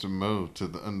right, Mr. Mo to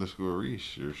the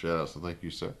 _Reese. Your shout outs and thank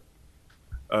you, sir.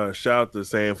 Shout out to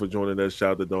Sam for joining us.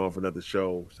 Shout out to Dawn for another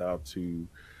show. Shout out to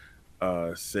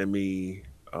Semi.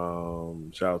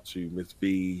 Shout out to Miss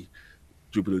B,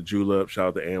 Jupiter Julep. Shout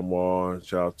out to Anwar.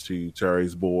 Shout out to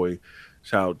Terry's Boy.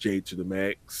 Shout out Jay to the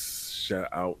Max. Shout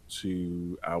out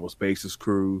to our Spaces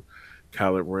crew,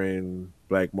 Khaled Wren,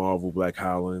 Black Marvel, Black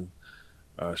Holland.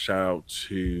 Shout out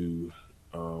to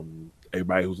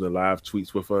everybody who's in the live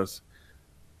tweets with us.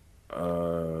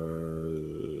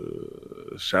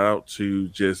 Shout out to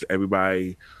just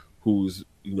everybody who's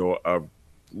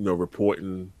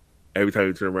reporting. Every time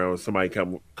you turn around, somebody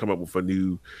come up with a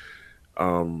new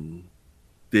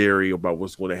theory about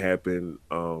what's going to happen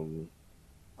in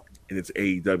its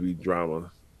AEW drama,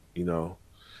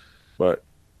 But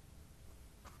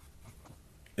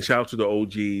shout out to the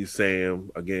OGs, Sam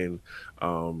again,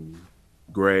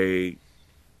 Greg,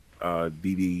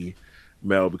 Didi,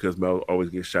 Mel, because Mel always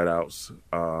gets shout outs.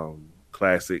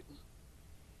 Classic.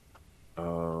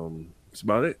 That's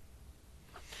about it.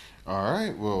 All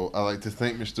right. Well, I'd like to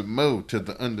thank Mr. Mo to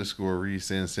the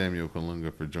 _Reese and Samuel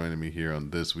Kalunga for joining me here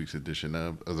on this week's edition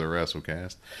of the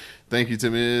WrassleCast. Thank you to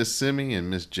Ms. Simi and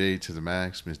Miss J to the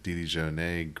Max, Miss Didi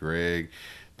Jonet, Greg.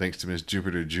 Thanks to Miss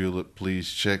Jupiter Julep.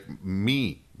 Please check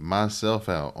me, myself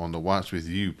out on the Watch With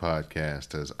You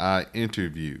podcast as I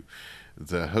interview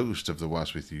the host of the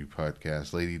Watch With You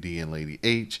podcast, Lady D and Lady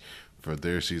H, for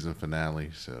their season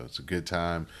finale. So it's a good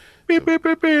time. So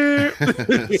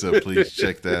please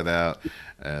check that out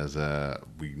as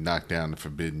we knock down the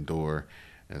forbidden door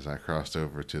as I crossed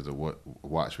over to the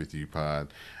Watch With You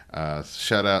pod.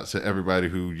 Shout out to everybody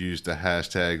who used the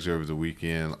hashtags over the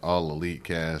weekend, All Elite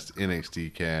Cast,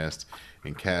 NXT Cast,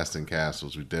 and Cast and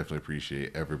Castles. We definitely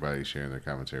appreciate everybody sharing their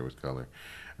commentary with color.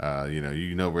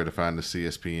 You know where to find the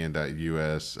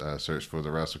CSPN.us. Search for the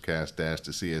WrassleCast --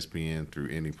 the CSPN through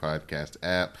any podcast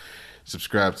app.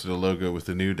 Subscribe to the logo with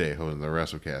the new day holding the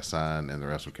WrassleCast sign, and the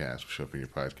WrassleCast will show up in your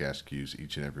podcast queues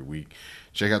each and every week.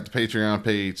 Check out the Patreon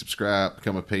page. Subscribe.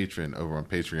 Become a patron over on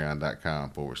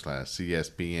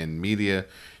patreon.com/CSPN Media.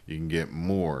 You can get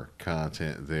more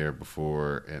content there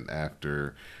before and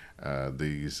after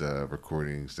these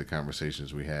recordings, the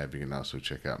conversations we have. You can also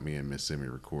check out me and Miss Simi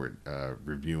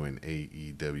reviewing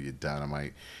AEW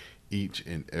Dynamite each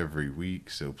and every week.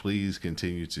 So please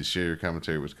continue to share your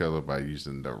commentary with color by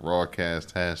using the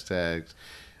WrassCast hashtags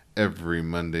every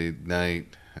Monday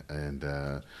night, and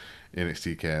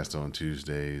NXT Cast on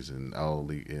Tuesdays, and All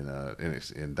Elite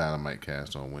and Dynamite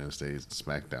Cast on Wednesdays, and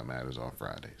SmackDown Matters on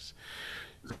Fridays.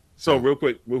 So real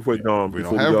quick, we don't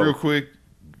have real quick.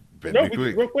 Real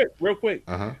quick.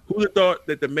 Who'd have thought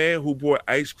that the man who brought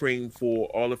ice cream for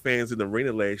all the fans in the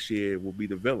arena last year would be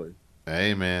the villain?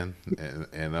 Hey, man.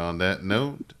 And on that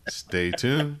note, stay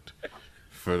tuned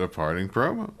for the parting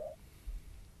promo.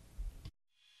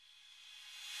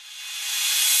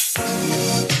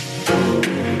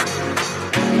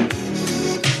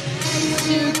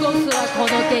 中コスはこ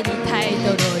の手にタイ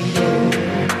トルを入れる。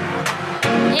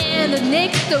And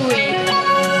next week,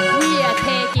 we are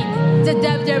taking the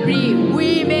WWE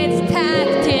Women's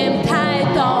Tag Team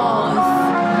titles.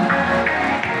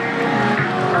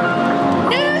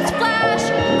 Newsflash,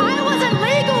 I wasn't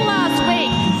legal last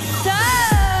week. So,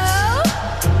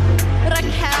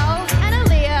 Raquel and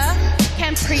Aaliyah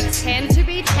can pretend to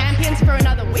be champions for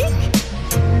another week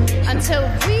until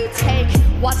we take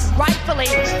what's rightfully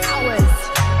ours.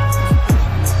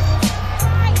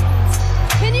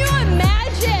 Can you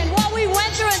imagine what we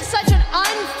went through in such an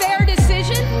unfair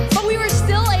decision? But we were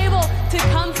still able to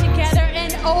come together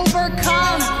and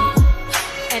overcome.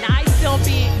 And I still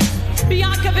beat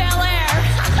Bianca Belair.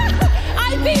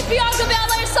 I beat Bianca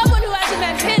Belair, someone who hasn't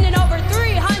been pinned in over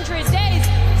 300 days.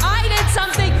 I did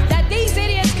something that these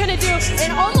idiots couldn't do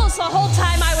in almost the whole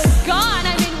time I was gone.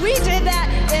 I mean, we did that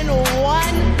in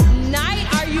one night.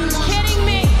 Are you kidding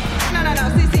me? No.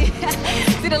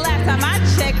 See, the last time I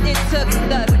checked, it took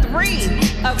the 3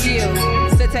 of you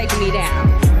to take me down.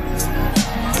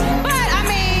 But, I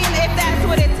mean, if that's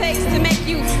what it takes to make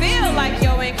you feel like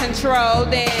you're in control,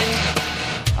 then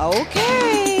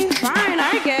okay, fine,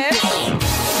 I guess.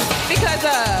 Because,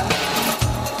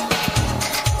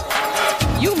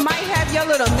 you might have your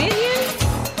little minions.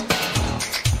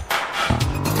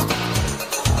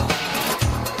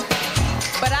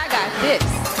 But I got this.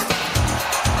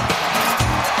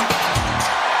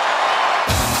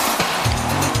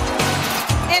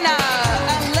 And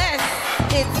unless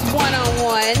it's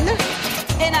one-on-one,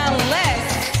 and unless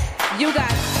you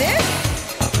got this,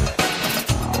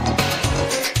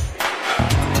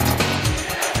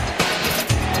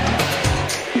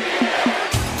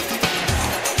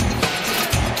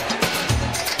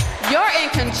 you're in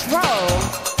control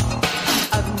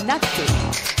of nothing.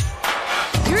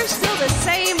 You're still the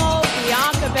same old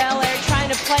Bianca Belair trying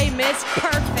to play Miss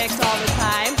Perfect all the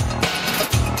time.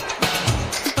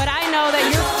 But I know that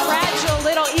your fragile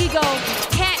little ego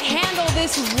can't handle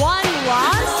this one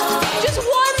loss. Just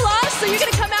one loss, so you're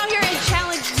going to come out here and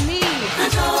challenge me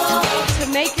to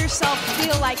make yourself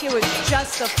feel like it was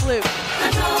just a fluke.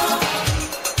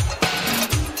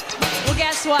 Well,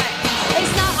 guess what?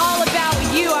 It's not all about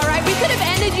you, all right? We could have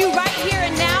ended you right here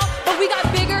and now, but we got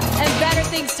bigger and better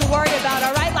things to worry about,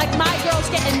 all right? Like my girls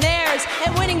getting theirs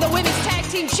and winning the Women's Tag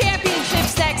Team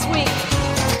Championships next week.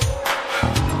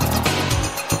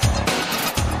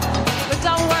 But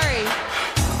don't worry,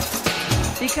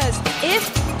 because if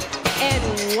and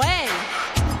when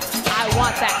I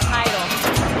want that title,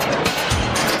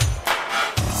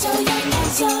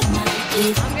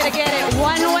 I'm gonna get it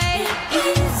one way